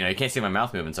 But, you can't see my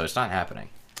mouth moving, so it's not happening.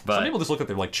 But some people just look like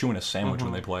they're like chewing a sandwich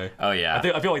when they play. Oh, yeah.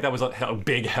 I feel like that was a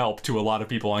big help to a lot of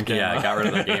people on camera. Yeah, I got rid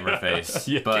of the gamer face.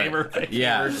 Gamer face.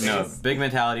 Yeah, no, big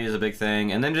mentality is a big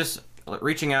thing. And then just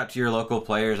reaching out to your local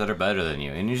players that are better than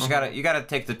you. And you just gotta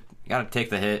take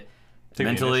the hit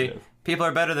mentally. People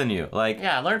are better than you. Like,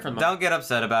 learn from them. Don't get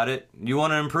upset about it. You want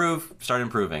to improve, start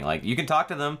improving. Like, you can talk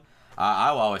to them.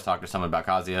 I will always talk to someone about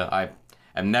Kazuya. I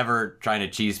am never trying to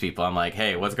cheese people. I'm like,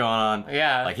 hey, what's going on?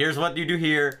 Yeah. Like, here's what you do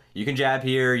here. You can jab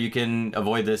here. You can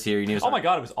avoid this here. You need to Oh my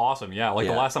god, it was awesome. Yeah, like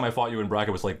the last time I fought you in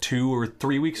bracket was like 2 or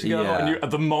 3 weeks ago. Yeah. And at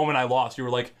the moment I lost, you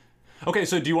were like, okay,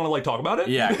 so do you want to like talk about it?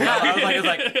 Yeah.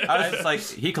 I was just like,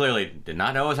 he clearly did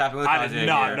not know what was happening with Kazuya. I did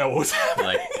not know what was happening.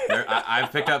 Like,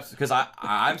 I've picked up, because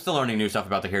I'm still learning new stuff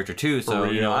about the character too. So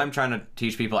I'm trying to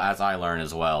teach people as I learn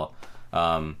as well.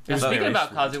 Speaking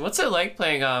about Kazuya, what's it like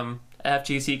playing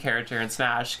FGC character in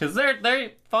Smash? Because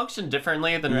they function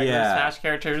differently than regular Smash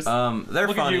characters. They're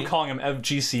Look funny. at you calling them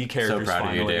FGC characters. So proud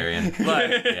finally. of you, Darian.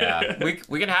 But Yeah.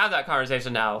 we can have that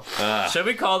conversation now. Should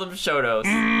we call them Shotos?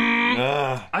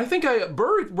 I think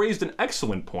Burr raised an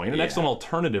excellent point, an excellent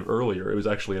alternative earlier. It was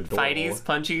actually adorable. Fighties,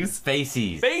 punchies.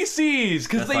 Faces. Facies,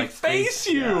 because they like face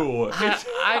space- you. Yeah.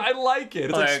 I like it.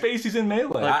 It's like Spaceys in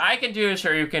Melee. Like, I can do a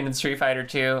Shoryuken in Street Fighter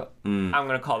 2. I'm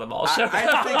gonna call them all Shotos.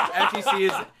 I think FGC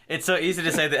is. It's so easy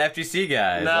to say the FGC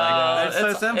guys. No, Like,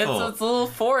 they're so simple. It's a little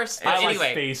forced. I But like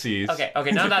anyway, Facies. okay,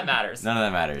 none of that matters. None of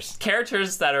that matters.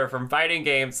 Characters that are from fighting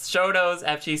games, Shotos,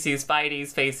 FGCs,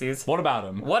 Fighties, Facies. What about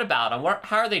them? What about them?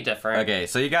 How are they different? Okay,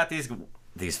 so you got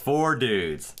these 4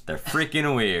 dudes. They're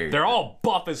freaking weird. They're all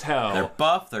buff as hell. They're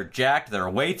buff, they're jacked, they're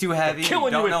way too heavy. killing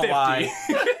you don't you at know 50.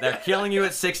 why. They're killing you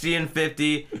at 60 and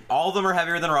 50. All of them are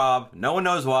heavier than Rob. No one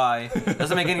knows why.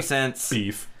 Doesn't make any sense.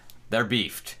 Beef. They're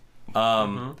beefed.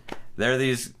 They're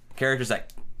these characters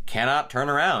that cannot turn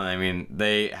around. I mean,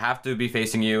 they have to be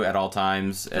facing you at all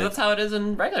times. That's how it is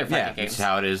in regular fighting games. It's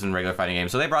how it is in regular fighting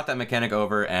games. So they brought that mechanic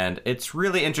over, and it's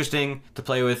really interesting to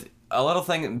play with. A little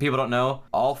thing people don't know,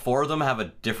 all 4 of them have a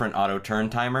different auto turn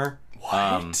timer.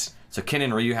 What? So Ken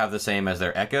and Ryu have the same as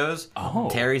their echoes. Oh.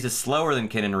 Terry's is slower than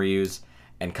Ken and Ryu's,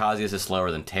 and Kazuya's is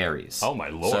slower than Terry's. Oh my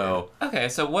lord. So Okay,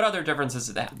 so what other differences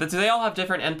do they have? Do they all have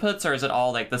different inputs, or is it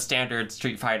all like the standard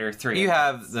Street Fighter 3? you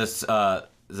have this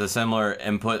the similar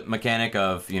input mechanic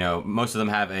of, most of them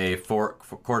have a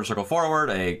quarter circle forward,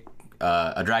 a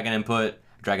dragon input,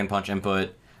 dragon punch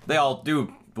input. They all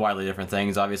do widely different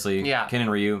things, obviously. Yeah. Ken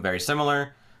and Ryu, very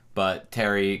similar, but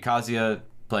Kazuya,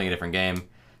 playing a different game.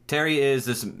 Terry is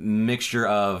this mixture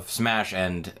of Smash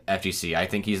and FGC. I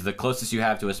think he's the closest you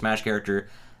have to a Smash character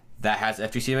that has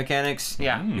FGC mechanics.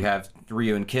 Yeah. You have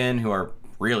Ryu and Ken, who are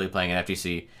really playing an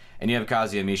FGC, and you have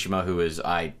Kazuya Mishima, who is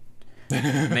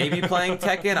maybe playing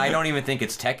Tekken. I don't even think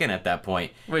it's Tekken at that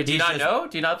point. Wait, do you not know?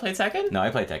 Do you not play Tekken? No, I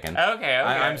play Tekken. Okay.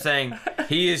 I'm saying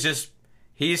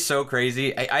he's so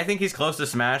crazy. I think he's close to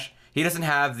Smash. He doesn't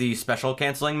have the special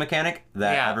canceling mechanic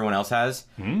that everyone else has,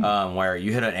 where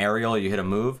you hit an aerial, you hit a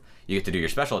move, you get to do your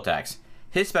special attacks.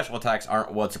 His special attacks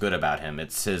aren't what's good about him.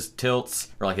 It's his tilts,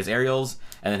 or like his aerials,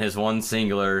 and then his one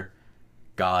singular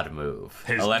God move.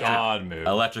 God move.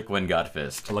 Electric Wind God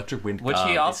Fist. Electric Wind. Which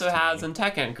he also has in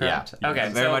Tekken, correct? Yeah. Okay.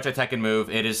 Very much a Tekken move.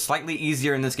 It is slightly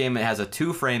easier in this game. It has a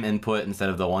 2-frame input instead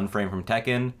of the 1-frame from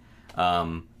Tekken,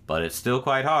 but it's still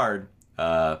quite hard.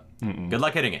 Good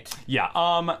luck hitting it.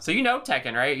 Yeah. So you know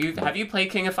Tekken, right? Have you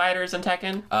played King of Fighters in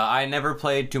Tekken? I never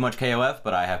played too much KOF,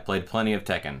 but I have played plenty of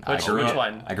Tekken. Which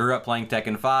one? I grew up playing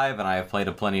Tekken 5, and I have played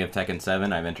plenty of Tekken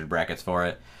 7. I've entered brackets for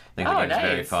it. I think the game's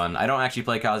very nice. fun. I don't actually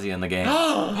play Kazuya in the game.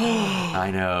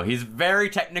 I know. He's very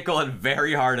technical and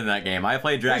very hard in that game. I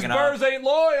played Dragunov. Spurs ain't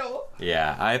loyal.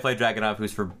 Yeah, I played Dragunov,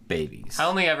 who's for babies. I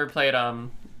only ever played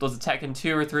was it Tekken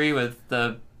 2 or 3 with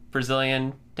the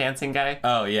Brazilian dancing guy?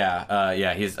 Oh,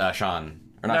 yeah. He's Sean.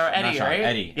 Or not, No, not Eddie, Sean. right?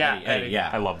 Eddie. Yeah, Eddie. Eddie.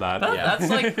 Yeah. I love that. That's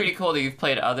like pretty cool that you've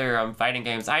played other fighting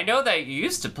games. I know that you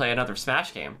used to play another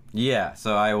Smash game. Yeah,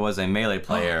 so I was a Melee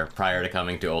player prior to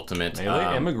coming to Ultimate.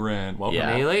 Melee immigrant. Welcome.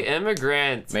 yeah. Melee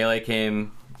Immigrant. Melee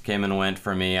came and went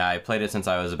for me. I played it since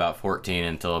I was about 14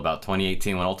 until about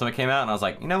 2018 when Ultimate came out, and I was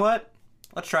like, you know what?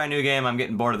 Let's try a new game. I'm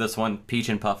getting bored of this one. Peach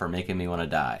and Puff are making me want to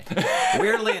die.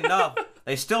 Weirdly enough,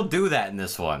 They still do that in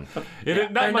this one. They're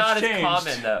not as changed.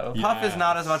 common though. Puff is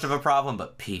not as much of a problem,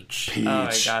 but Peach. Oh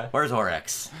my god. Where's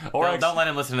Oryx? Oryx. Don't let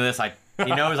him listen to this. He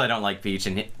knows I don't like Peach,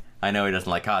 and I know he doesn't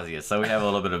like Kazuya, so we have a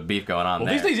little bit of beef going on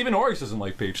there. These days, even Oryx doesn't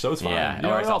like Peach, so it's fine. Yeah, You know,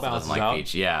 Oryx it all also doesn't balances like out.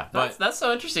 Peach. Yeah, but That's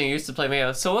so interesting. You used to play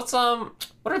Mayo. So what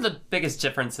are the biggest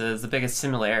differences, the biggest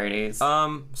similarities?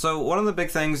 so one of the big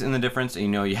things in the difference,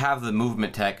 you have the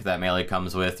movement tech that Melee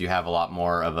comes with. You have a lot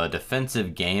more of a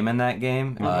defensive game in that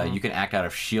game. You can act out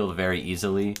of shield very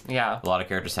easily. Yeah. A lot of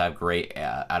characters have great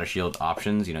out of shield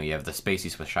options. You have the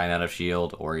Spaceys with Shine out of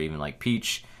shield, or even like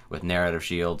Peach with Nair out of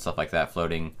shield, stuff like that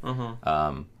floating.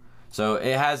 So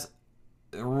it has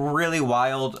really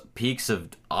wild peaks of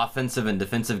offensive and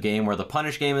defensive game where the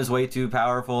punish game is way too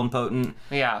powerful and potent.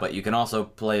 Yeah. But you can also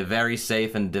play very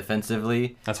safe and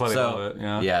defensively. That's why they call it,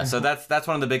 yeah. Yeah, so that's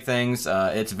one of the big things.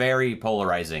 It's very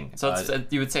polarizing. So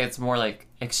you would say it's more like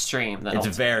extreme than It's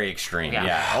ultimate. very extreme. Yeah.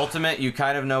 Yeah. Ultimate, you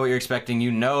kind of know what you're expecting.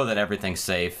 You know that everything's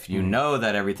safe. You know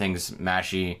that everything's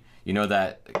mashy. You know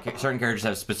that certain characters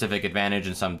have specific advantage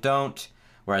and some don't.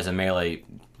 Whereas in Melee,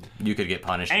 you could get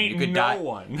punished. Ain't you could no die,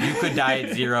 one. You could die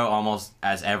at 0 almost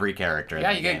as every character. in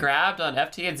Yeah, the you get game. grabbed on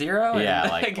FT at 0.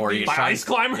 Yeah, and, or you get By shine, ice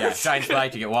climbers. Yeah, shine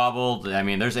spike, you get wobbled. I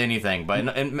mean, there's anything.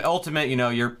 But in Ultimate,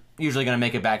 you're usually going to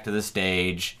make it back to the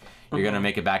stage. You're going to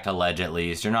make it back to ledge at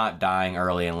least. You're not dying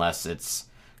early unless it's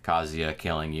Kazuya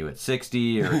killing you at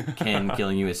 60, or Ken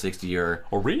killing you at 60, or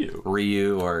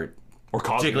Ryu. or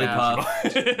Kazuya.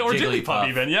 Jigglypuff. Or Jigglypuff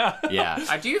even, yeah. Yeah.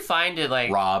 I do find it like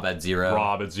Rob at 0.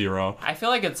 Rob at 0. I feel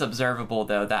like it's observable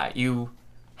though that you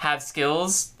have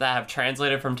skills that have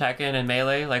translated from Tekken and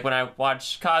Melee. Like when I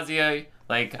watch Kazuya,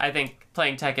 like I think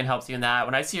playing Tekken helps you in that.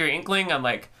 When I see your Inkling, I'm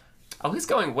like, oh, he's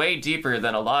going way deeper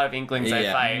than a lot of Inklings I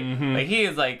Yeah. fight. Like he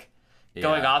is like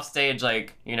going Yeah. off stage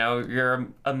like, you're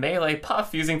a Melee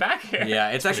Puff using back air. Yeah,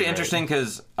 it's actually interesting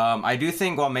because I do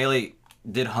think while Melee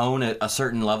did hone a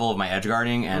certain level of my edge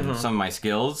guarding and some of my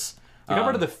skills, You got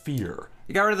rid of the fear.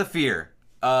 you got rid of the fear.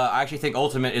 I actually think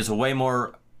Ultimate is way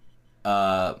more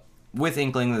with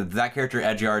Inkling, that character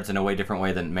edge guards in a way different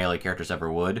way than Melee characters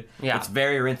ever would. Yeah. It's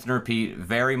very rinse and repeat,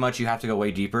 very much you have to go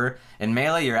way deeper. In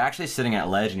Melee, you're actually sitting at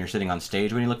ledge and you're sitting on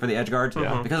stage when you look for the edge guards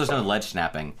because there's no ledge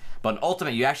snapping. But in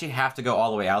Ultimate, you actually have to go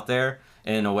all the way out there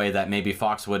in a way that maybe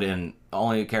Fox would. In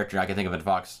only character I can think of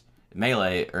in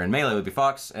Melee would be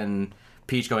Fox and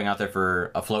Peach going out there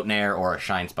for a float nair or a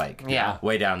shine spike. Yeah.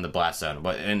 Way down in the blast zone.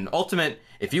 But in Ultimate,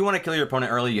 if you want to kill your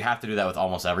opponent early, you have to do that with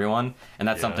almost everyone. And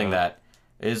that's something that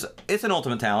it's an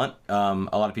Ultimate talent. A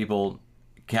lot of people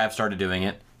have started doing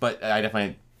it, but I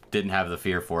definitely didn't have the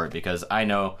fear for it because I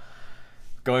know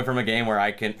going from a game where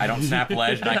I don't snap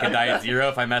ledge and I can die at 0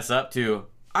 if I mess up to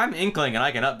I'm Inkling and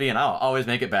I can up B and I'll always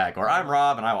make it back, or I'm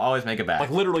Rob and I'll always make it back.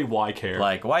 Like, literally, why care?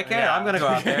 Like, why care? Yeah. I'm gonna go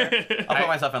out there. I'll put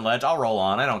myself in ledge. I'll roll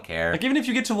on. I don't care. Like, even if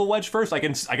you get to the ledge first, I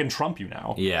can trump you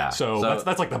now. Yeah. So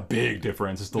that's like the big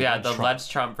difference. Is the ledge the trump. ledge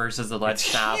trump versus the ledge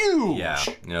snap. Huge. Yeah,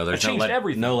 there's changed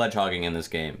everything. no ledge hogging in this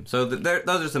game. So those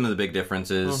are some of the big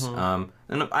differences.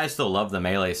 And I still love the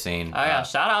Melee scene. Oh yeah,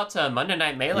 shout out to Monday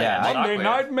Night Melee. Yeah, and Monday Shockwave.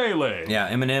 Night Melee. Yeah,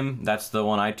 Eminem, that's the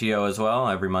one ITO as well.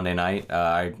 Every Monday night,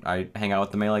 I hang out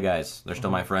with the Melee guys. They're still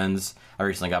my friends. I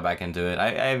recently got back into it.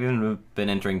 I've even been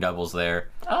entering doubles there.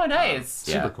 Oh nice.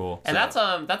 Yeah. Super cool. And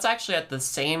that's actually at the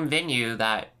same venue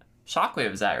that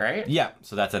Shockwave is at, right? Yeah,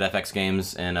 so that's at FX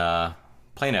Games in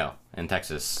Plano in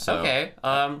Texas. So. Okay.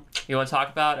 You want to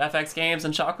talk about FX Games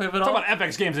and Shockwave at all? Talk about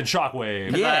FX Games and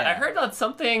Shockwave. Yeah. I heard that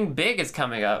something big is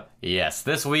coming up. Yes,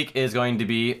 this week is going to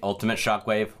be Ultimate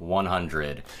Shockwave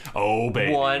 100. Oh,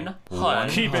 baby. 100.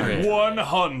 Keep it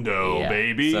 100, Yeah.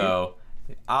 baby. So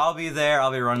I'll be there.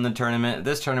 I'll be running the tournament.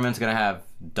 This tournament's gonna have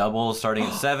doubles starting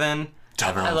at 7.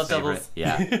 I love doubles.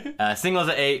 Yeah. Singles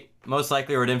at 8. Most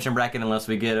likely a redemption bracket unless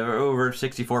we get over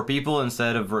 64 people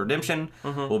instead of redemption.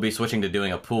 We'll be switching to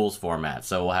doing a pools format.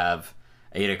 So we'll have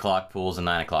 8 o'clock pools and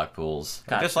 9 o'clock pools.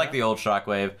 Gotcha. Just like the old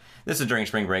Shockwave. This is during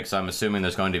spring break, so I'm assuming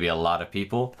there's going to be a lot of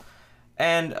people.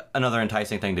 And another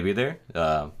enticing thing to be there,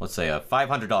 let's say a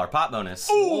 $500 pot bonus.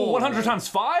 Ooh, 100 times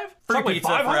 5? Free Shockwave pizza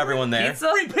 500? for everyone there.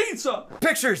 Pizza? Free pizza!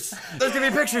 Pictures! There's gonna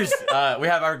be pictures! We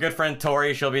have our good friend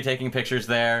Tori. She'll be taking pictures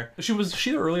there. Was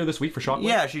she there earlier this week for Shockwave?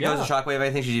 Yeah, she goes to Shockwave.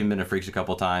 I think she's even been to Freaks a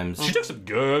couple times. She took some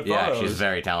good Yeah, photos. she's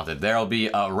very talented. There'll be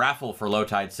a raffle for Low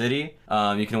Tide City.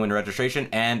 You can win registration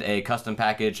and a custom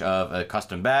package of a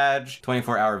custom badge,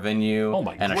 24-hour venue, Oh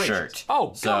my and a gracious. shirt.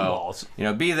 Oh, so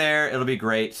gumballs. be there. It'll be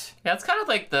great. Yeah, it's kind of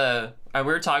like we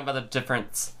were talking about the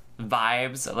different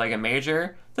vibes of like a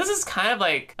major. This is kind of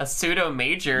like a pseudo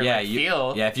major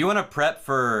feel. Yeah, if you want to prep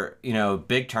for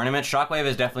big tournaments, Shockwave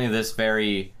is definitely this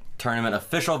very tournament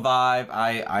official vibe.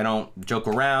 I don't joke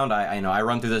around. I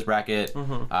run through this bracket.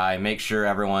 I make sure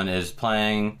everyone is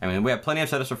playing. I mean, we have plenty of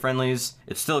setups for friendlies.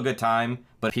 It's still a good time,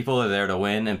 but people are there to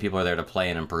win and people are there to play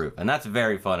and improve. And that's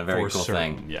very fun, a very cool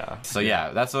thing. Yeah. So yeah,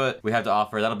 that's what we have to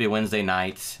offer. That'll be Wednesday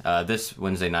night. This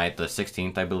Wednesday night, the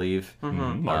 16th, I believe.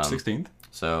 March 16th.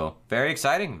 So very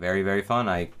exciting, very, very fun.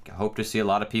 I hope to see a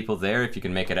lot of people there if you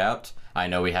can make it out. I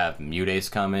know we have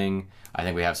Mutace coming. I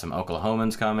think we have some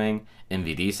Oklahomans coming.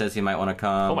 MVD says he might want to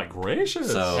come. Oh my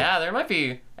gracious. So Yeah, there might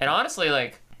be. And honestly,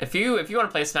 like, if you want to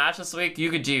play Smash this week, you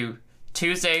could do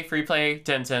Tuesday free play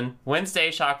Denton,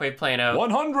 Wednesday Shockwave Plano,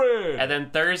 100. and then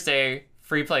Thursday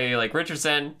free play like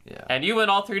Richardson. Yeah. And you win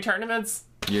all 3 tournaments.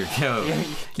 You're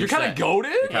You're kind of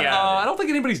goated? Yeah. I don't think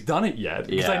anybody's done it yet.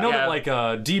 Because I know Yeah. that, like,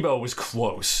 Debo was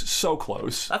close. So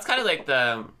close. That's kind of like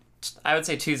I would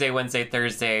say Tuesday, Wednesday,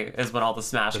 Thursday is when all the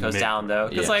Smash goes down, though.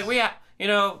 Because, Yes. like, we have,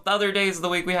 the other days of the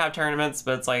week we have tournaments,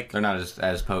 but it's like, They're not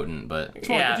as potent, but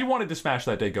yeah. If you wanted to smash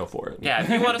that day, go for it. Yeah, if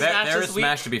you want to smash there this is week,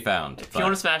 Smash to be found. if you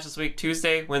want to smash this week,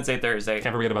 Tuesday, Wednesday, Thursday.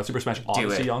 Can't forget about Super Smash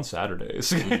Odyssey it. on Saturdays.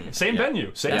 Same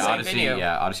venue. Same Yeah, venue. Odyssey, venue.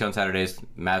 Odyssey on Saturdays,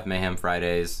 Mav Mayhem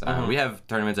Fridays. We have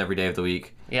tournaments every day of the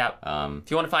week. Yeah. Um,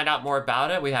 If you want to find out more about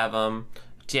it, we have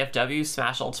DFW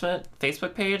Smash Ultimate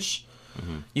Facebook page.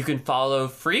 You can follow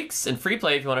Freaks and Free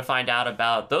Play if you want to find out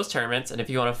about those tournaments. And if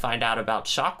you want to find out about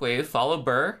Shockwave, follow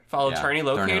Burr, follow Tourney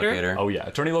Locator. Oh, yeah.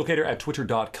 Attorney Locator at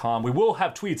twitter.com. We will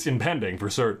have tweets impending for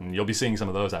certain. You'll be seeing some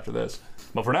of those after this.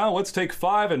 But for now, let's take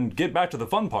 5 and get back to the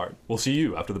fun part. We'll see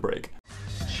you after the break.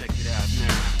 Check it out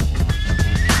now.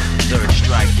 Third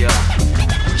strike, yo.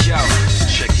 Yo,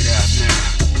 check it out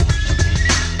now.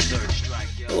 Third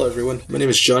strike, yo. Hello everyone, my name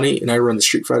is Johnny and I run the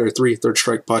Street Fighter 3 Third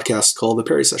Strike podcast called The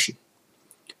Parry Session.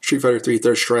 Street Fighter 3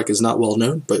 Third Strike is not well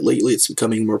known, but lately it's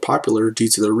becoming more popular due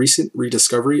to the recent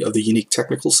rediscovery of the unique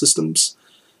technical systems,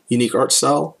 unique art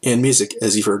style, and music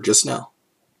as you've heard just now.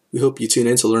 We hope you tune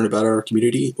in to learn about our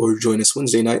community or join us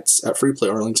Wednesday nights at Free Play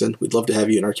Arlington. We'd love to have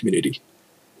you in our community.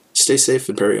 Stay safe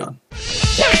and parry on.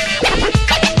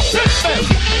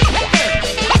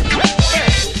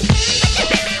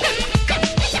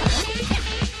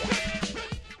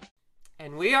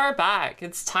 And we are back.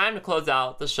 It's time to close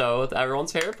out the show with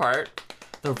everyone's favorite part,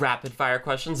 the rapid fire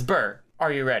questions. Burr,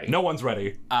 are you ready? No one's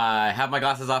ready. I have my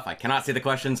glasses off. I cannot see the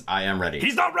questions. I am ready.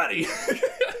 He's not ready.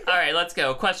 All right, let's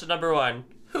go. Question number 1.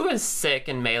 Who is sick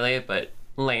in Melee but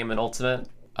lame in Ultimate?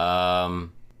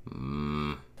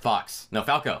 Fox. No,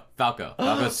 Falco.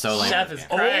 Falco's so lame. Chef in is this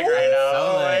game. crying right now.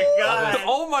 Oh my god.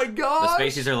 Oh my god. The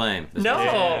Spaceys are lame. No,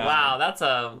 Yeah. wow, that's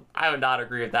I would not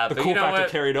agree with that. The but cool you know factor what?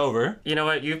 carried over. You know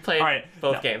what? You've played All right.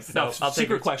 both games, so No, I'll take secret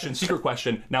your question. Secret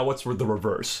question. Now, what's the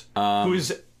reverse?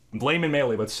 Who's lame in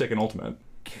Melee but sick in Ultimate?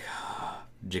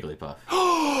 Jigglypuff.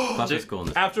 Puff is cool in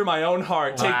this game. After my own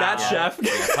heart. Take that, Wow. chef.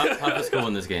 Yeah, Puff is cool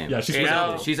in this game. Yeah, she's You pretty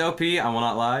know- cool. She's OP, I will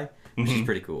not lie. She's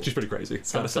pretty cool. She's pretty crazy.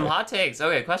 Gotta Some say. hot takes.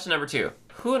 Okay, question number 2.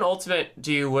 Who in Ultimate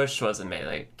do you wish was in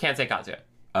Melee? Can't say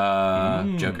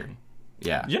Kazuya. Joker.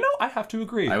 Yeah. You know, I have to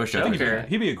agree. I wish I think Joker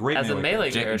he'd be a great As a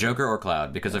Melee J- character. Joker or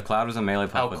Cloud, because if Cloud was a melee,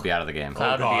 Puff would be out of the game.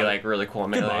 Cloud would God. be like really cool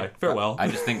in Melee. Goodbye. Farewell. I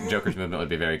just think Joker's movement would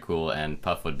be very cool, and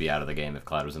Puff would be out of the game if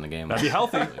Cloud was in the game. That'd be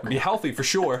healthy. Be healthy for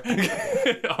sure.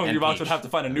 Your boss would Peach. have to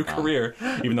find a new career,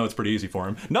 even though it's pretty easy for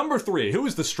him. Number 3. Who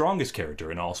is the strongest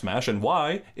character in all Smash, and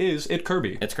why is it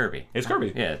Kirby? It's Kirby. It's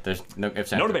Kirby. Yeah, there's no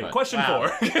ifs, No ands, or debate. buts. Question Wow.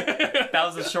 4. That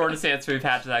was the shortest answer we've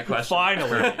had to that question.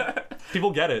 Finally.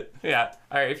 People get it. Yeah.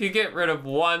 All right. If you get rid of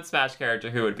one Smash character,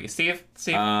 who would it be? Steve?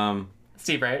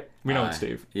 Steve, right? We know it's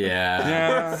Steve.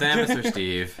 Yeah. Samus or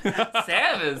Steve.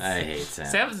 Samus. I hate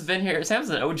Samus. Samus has been here. Samus is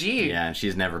an OG. Yeah, and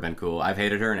she's never been cool. I've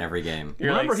hated her in every game. You're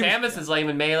Remember like, he was- Samus is lame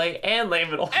in Melee and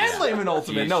lame in Ultimate. And lame in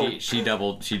Ultimate. No. She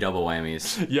double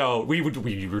whammies. Yo, we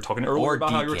were talking earlier Or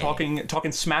about how you were DK.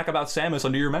 talking smack about Samus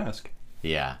under your mask.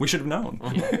 Yeah. We should have known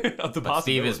of the But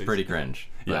Steve possibilities. is pretty cringe.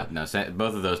 Yeah. But no,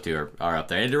 both of those two are up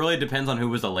there. It really depends on who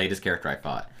was the latest character I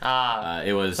fought.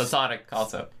 It was So Sonic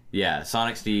also. yeah,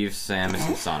 Sonic, Steve, Samus,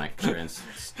 and Sonic. For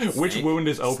instance. Which Snake. wound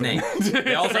is open? Snake.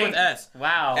 They all start with S.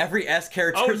 Wow. Every S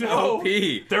character Oh is no! OP.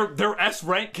 They're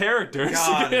S-rank characters.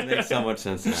 God, it makes so much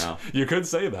sense now. You could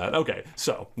say that. Okay,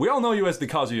 so we all know you as the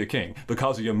Kazuya King, the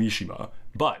Kazuya Mishima.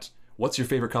 But what's your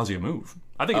favorite Kazuya move?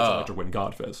 I think it's Electric Wind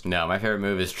Godfist. No, my favorite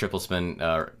move is triple spin.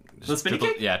 The spinny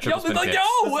kick? Yeah, triple spin kick.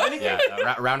 what?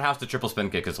 Yeah, roundhouse to triple spin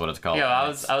kick is what it's called. Yo, I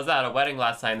was at a wedding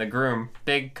last night. And the groom,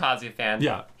 big Kazuya fan.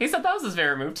 Yeah. He said that was his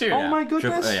favorite move too. Oh my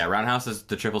goodness. Yeah, roundhouse is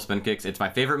the triple spin kicks. It's my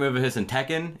favorite move of his in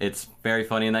Tekken. It's very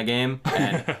funny in that game,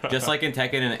 and just like in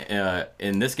Tekken, and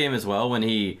in this game as well, when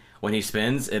he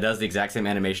spins, it does the exact same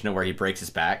animation of where he breaks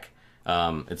his back.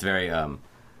 It's very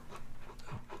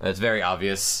It's very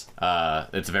obvious.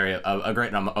 It's a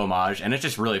great homage, and it's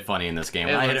just really funny in this game.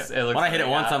 When I hit it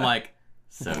once, I'm like,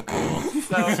 so cool.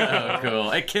 So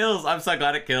cool. It kills. I'm so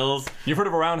glad it kills. You've heard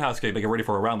of a roundhouse kick, but get ready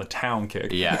for a round the town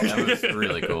kick. Yeah, that was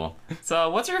really cool. So,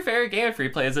 what's your favorite game of free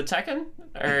play? Is it Tekken,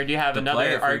 or do you have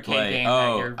another arcade game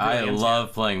that you're really I into?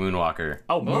 love playing Moonwalker.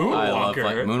 Oh, Moonwalker. I love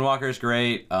Moonwalker's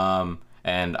great.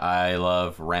 And I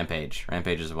love Rampage.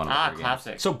 Rampage is one of my favorite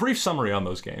classic. games. So, brief summary on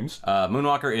those games.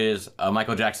 Moonwalker is a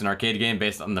Michael Jackson arcade game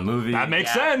based on the movie. That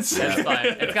makes sense. It's fun.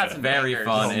 It's got some Very bangers.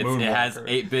 fun. Oh, It has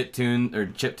 8-bit tune or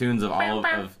chip tunes of all of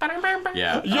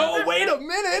yeah. Yo, wait a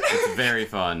minute. It's very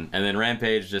fun. And then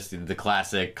Rampage, just the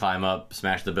classic climb up,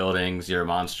 smash the buildings, you're a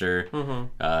monster.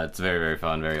 It's very, very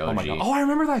fun, very OG. Oh my god. Oh, I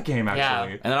remember that game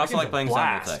actually. Yeah. And then I also like playing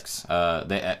Sound Blast.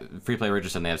 Voltex. Free Play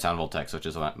Richardson, they have Sound Voltex, which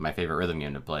is my favorite rhythm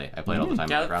game to play. I play it all the time.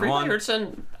 Yeah, Round Free Play 1.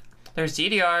 Richardson, there's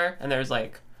DDR, and there's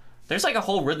like a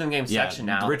whole rhythm game section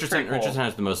now. Richardson Pretty cool.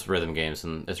 has the most rhythm games,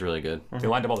 and it's really good. They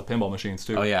lined up all the pinball machines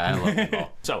too. Oh yeah, I love pinball.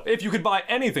 So, if you could buy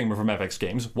anything from FX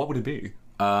Games, what would it be?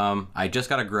 I just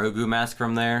got a Grogu mask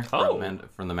from there, Oh.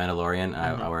 from The Mandalorian.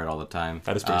 I wear it all the time.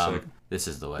 That is pretty sick. This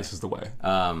is the way. This is the way.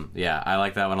 Yeah, I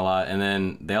like that one a lot. And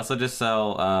then they also just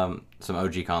sell some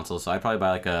OG consoles, so I'd probably buy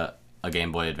like a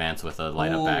Game Boy Advance with a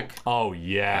light up back. Oh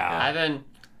yeah.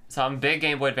 I'm a big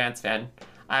Game Boy Advance fan.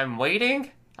 I'm waiting.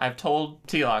 I've told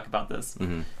T-Lock about this.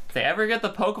 If they ever get the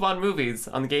Pokemon movies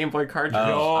on the Game Boy cartridge,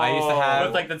 I used to have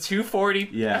with like the 240.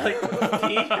 Yeah. Like,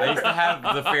 I used to have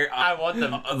I want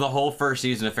them. the whole first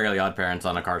season of Fairly Odd Parents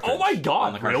on a cartridge. Oh my God,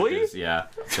 on the really? cartridges, Yeah.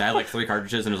 So I had like 3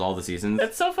 cartridges and it was all the seasons.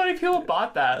 It's so funny people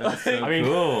bought that. Like, So I mean,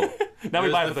 cool. now we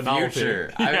It buy it was for the novelty.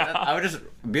 future. Yeah. I would just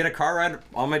be in a car ride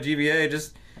on my GBA,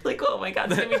 just like, oh my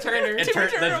god, Timmy Turner.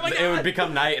 it would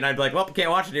become night and I'd be like, well, can't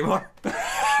watch it anymore.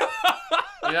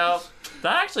 You know,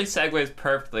 that actually segues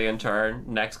perfectly into our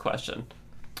next question.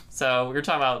 So, we were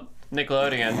talking about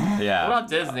Nickelodeon. Yeah. What about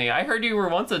Disney? I heard you were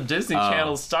once a Disney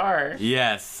Channel star.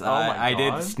 Yes, I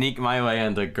did sneak my way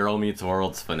into Girl Meets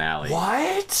World's finale.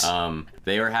 What?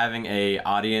 They were having a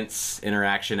audience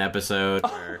interaction episode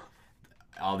where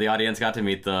all the audience got to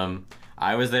meet them.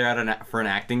 I was there for an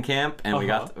acting camp, and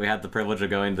we had the privilege of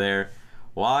going there.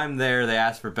 While I'm there, they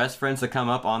asked for best friends to come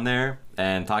up on there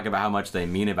and talk about how much they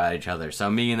mean about each other. So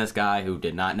me and this guy who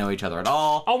did not know each other at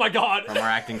all Oh my god. from our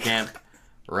acting camp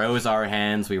rose our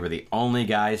hands. We were the only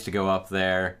guys to go up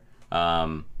there,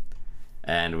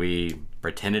 and we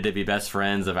pretended to be best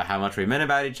friends about how much we meant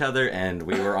about each other, and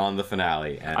we were on the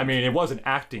finale. And I mean, it was an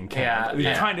acting camp.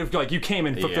 Yeah. You kind of like you came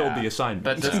and fulfilled the assignment.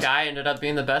 But this guy ended up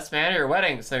being the best man at your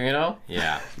wedding, so you know.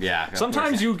 yeah. of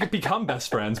Sometimes course. you become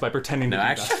best friends by pretending to No, be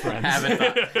actually, best friends. I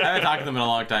haven't talked to them in a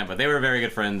long time, but they were very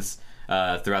good friends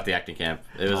throughout the acting camp.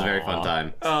 It was a very fun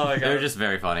time. Oh my god. They were just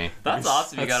very funny. That's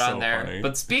awesome you That's got so on there. funny.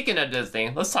 But speaking of Disney,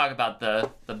 let's talk about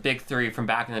the big 3 from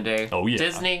back in the day. Oh, yeah.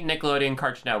 Disney, Nickelodeon,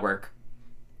 Cartoon Network.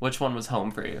 Which one was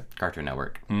home for you? Cartoon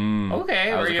Network.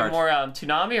 Okay, was were a you more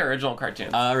Toonami or original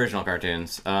cartoons? Original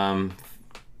cartoons.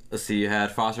 Let's see, you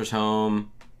had Foster's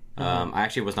Home. I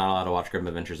actually was not allowed to watch Grim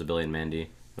Adventures of Billy and Mandy.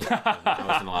 I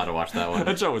wasn't allowed to watch that one.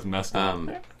 That show was messed up.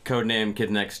 Codename Kid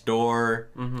Next Door.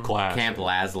 Class. Camp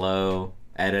Laszlo.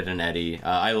 Ed and Eddie.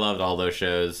 I loved all those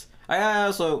shows. I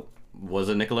also was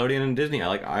a Nickelodeon and Disney.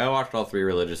 I watched all 3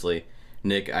 religiously.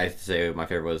 Nick, I say my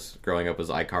favorite was growing up was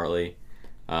iCarly.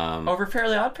 Over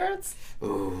Fairly Odd Parents?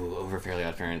 Ooh, over Fairly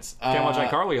Odd Parents. Can't watch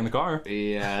iCarly in the car.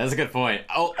 Yeah, that's a good point.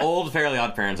 Old Fairly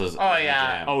Odd Parents was. Oh,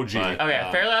 yeah. OG. Okay,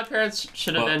 Fairly Odd Parents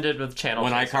should have ended with Channel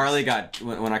When Chasers. iCarly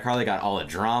got all the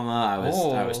drama,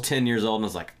 I was 10 years old and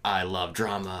was like, I love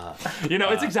drama. You know,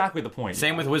 it's exactly the point.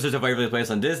 Same with Wizards of Waverly Place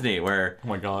on Disney, where Oh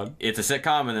my god. it's a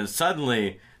sitcom and then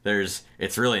suddenly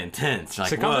it's really intense. Like,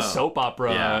 It's become a whoa. soap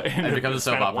opera. Yeah, in it becomes a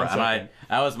span soap of opera, 1 and second.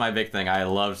 that was my big thing. I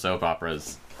love soap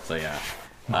operas. So yeah.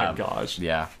 My gosh.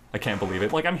 Yeah. I can't believe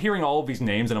it. Like, I'm hearing all of these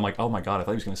names and I'm like, oh my god, I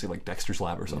thought he was going to say like Dexter's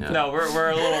Lab or something. No, we're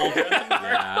a little older.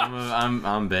 Yeah,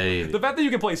 I'm baby. The fact that you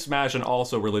can play Smash and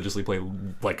also religiously play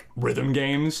like rhythm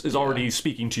games is already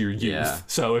speaking to your youth. Yeah.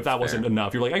 So if that wasn't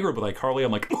enough, you're like, I grew up with iCarly.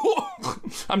 I'm like,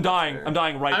 I'm dying. I'm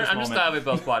dying right this I'm just moment. glad we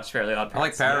both watched Fairly Odd I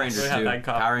like Parents. Power Yeah, Rangers so we have too. that in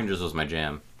common. Power Rangers was my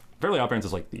jam. Fairly Odd Parents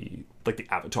is like the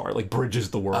Avatar, like bridges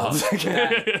the world.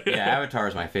 Yeah, Avatar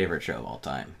is my favorite show of all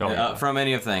time. Oh, yeah. From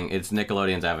anything, it's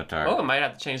Nickelodeon's Avatar. Oh, I might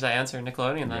have to change that answer.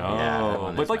 Nickelodeon then. Oh, Yeah, that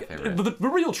one but is like my favorite. the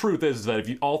real truth is that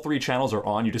if all 3 channels are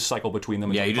on, you just cycle between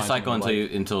them. Yeah, until you just find cycle something you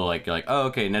like. until like you're like, oh,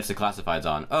 okay, Ned's Declassified's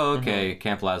on. Oh, okay,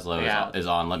 Camp Laszlo is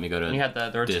on. Let me go to. And you had the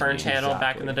Return Disney. channel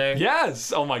back in the day.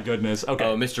 Yes. Oh my goodness. Okay.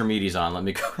 Oh, Mr. Meaty's on. Let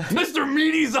me go. Mr.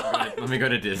 Meaty's on. Let me go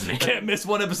to Disney. Can't miss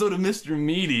one episode of Mr.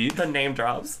 Meaty. The name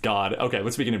drops. God. Okay.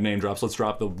 But speaking of name drops. drops, let's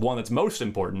drop the one that's most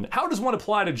important. How does one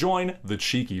apply to join the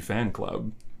Cheeky Fan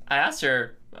Club? I asked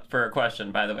her for a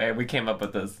question, by the way. We came up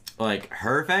with this. Like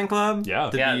her fan club? Yeah.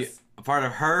 To be a part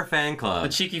of her fan club. The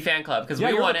Cheeky Fan Club, because Yeah,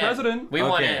 we you're want the president. We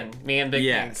want in. Me and Big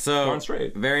Yeah, Pink. so Going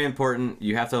straight. very important.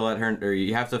 You have to let her, or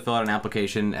you have to fill out an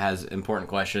application that has important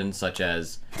questions such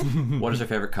as, what is her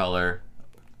favorite color?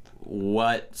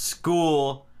 What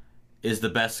school is the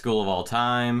best school of all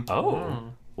time? Oh.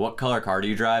 What color car do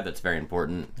you drive? That's very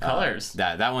important. Colors.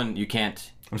 That one you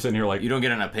can't. I'm sitting here like, You don't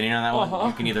get an opinion on that one.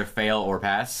 You can either fail or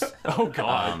pass. oh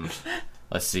God.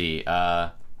 Let's see.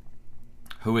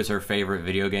 Who is her favorite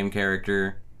video game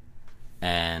character?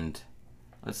 And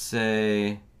let's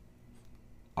say,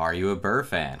 are you a Burr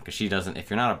fan? Because she doesn't.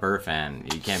 If you're not a Burr fan,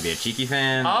 you can't be a Cheeky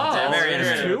fan. Oh, It's very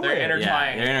intermittent. they're Yeah,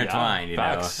 intertwined. Yeah, they're intertwined. You know.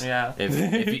 facts. Yeah.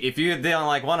 If you don't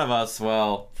like one of us,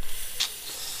 well,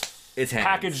 it's hands.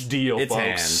 Package deal, It's folks.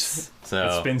 hands. So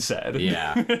It's been said.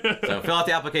 yeah. So fill out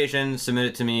the application, submit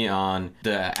it to me on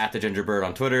at the Gingerbird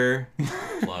on Twitter.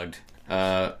 Plugged.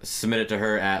 Submit it to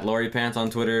her at Lori Pants on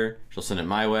Twitter. She'll send it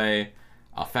my way.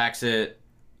 I'll fax it.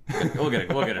 We'll get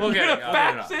it. We'll get it. We'll get it.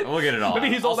 We'll get it all. Maybe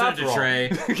he's I'll all send that it to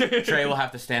Trey. Trey will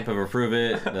have to stamp and approve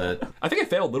it. I think I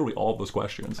failed literally all of those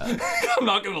questions. I'm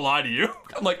not gonna lie to you.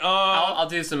 I'm like, I'll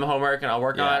do some homework and I'll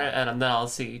work on Yeah. it, and then I'll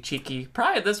see Cheeky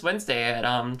probably this Wednesday at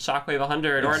Shockwave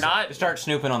 100 or not. Start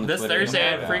snooping on the This Twitter.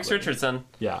 Thursday Yeah. at Freaks Richardson.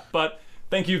 yeah. But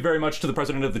thank you very much to the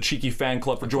president of the Cheeky Fan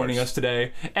Club for joining us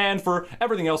today, and for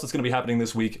everything else that's going to be happening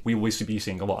this week. We will be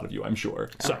seeing a lot of you, I'm sure.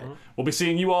 So we'll be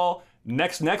seeing you all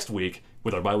next week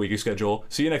with our bi-weekly schedule.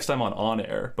 See you next time on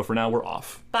oNAIR. But for now, we're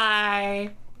off.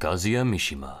 Bye. Kazuya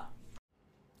Mishima.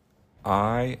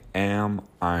 I am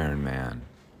Iron Man.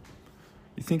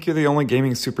 You think you're the only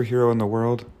gaming superhero in the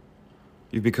world?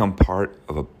 You've become part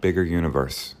of a bigger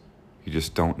universe. You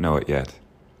just don't know it yet.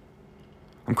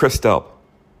 I'm Chris Delp,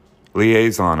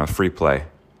 liaison of Free Play.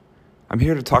 I'm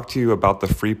here to talk to you about the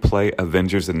Free Play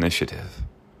Avengers Initiative.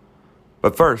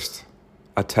 But first,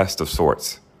 a test of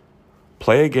sorts.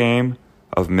 Play a game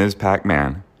of Ms.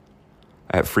 Pac-Man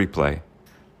at Free Play.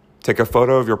 Take a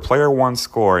photo of your Player 1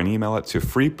 score and email it to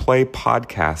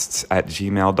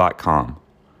freeplaypodcasts@gmail.com.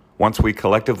 Once we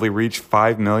collectively reach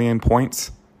 5 million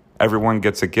points, everyone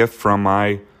gets a gift from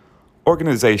my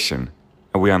organization,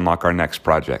 and we unlock our next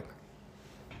project.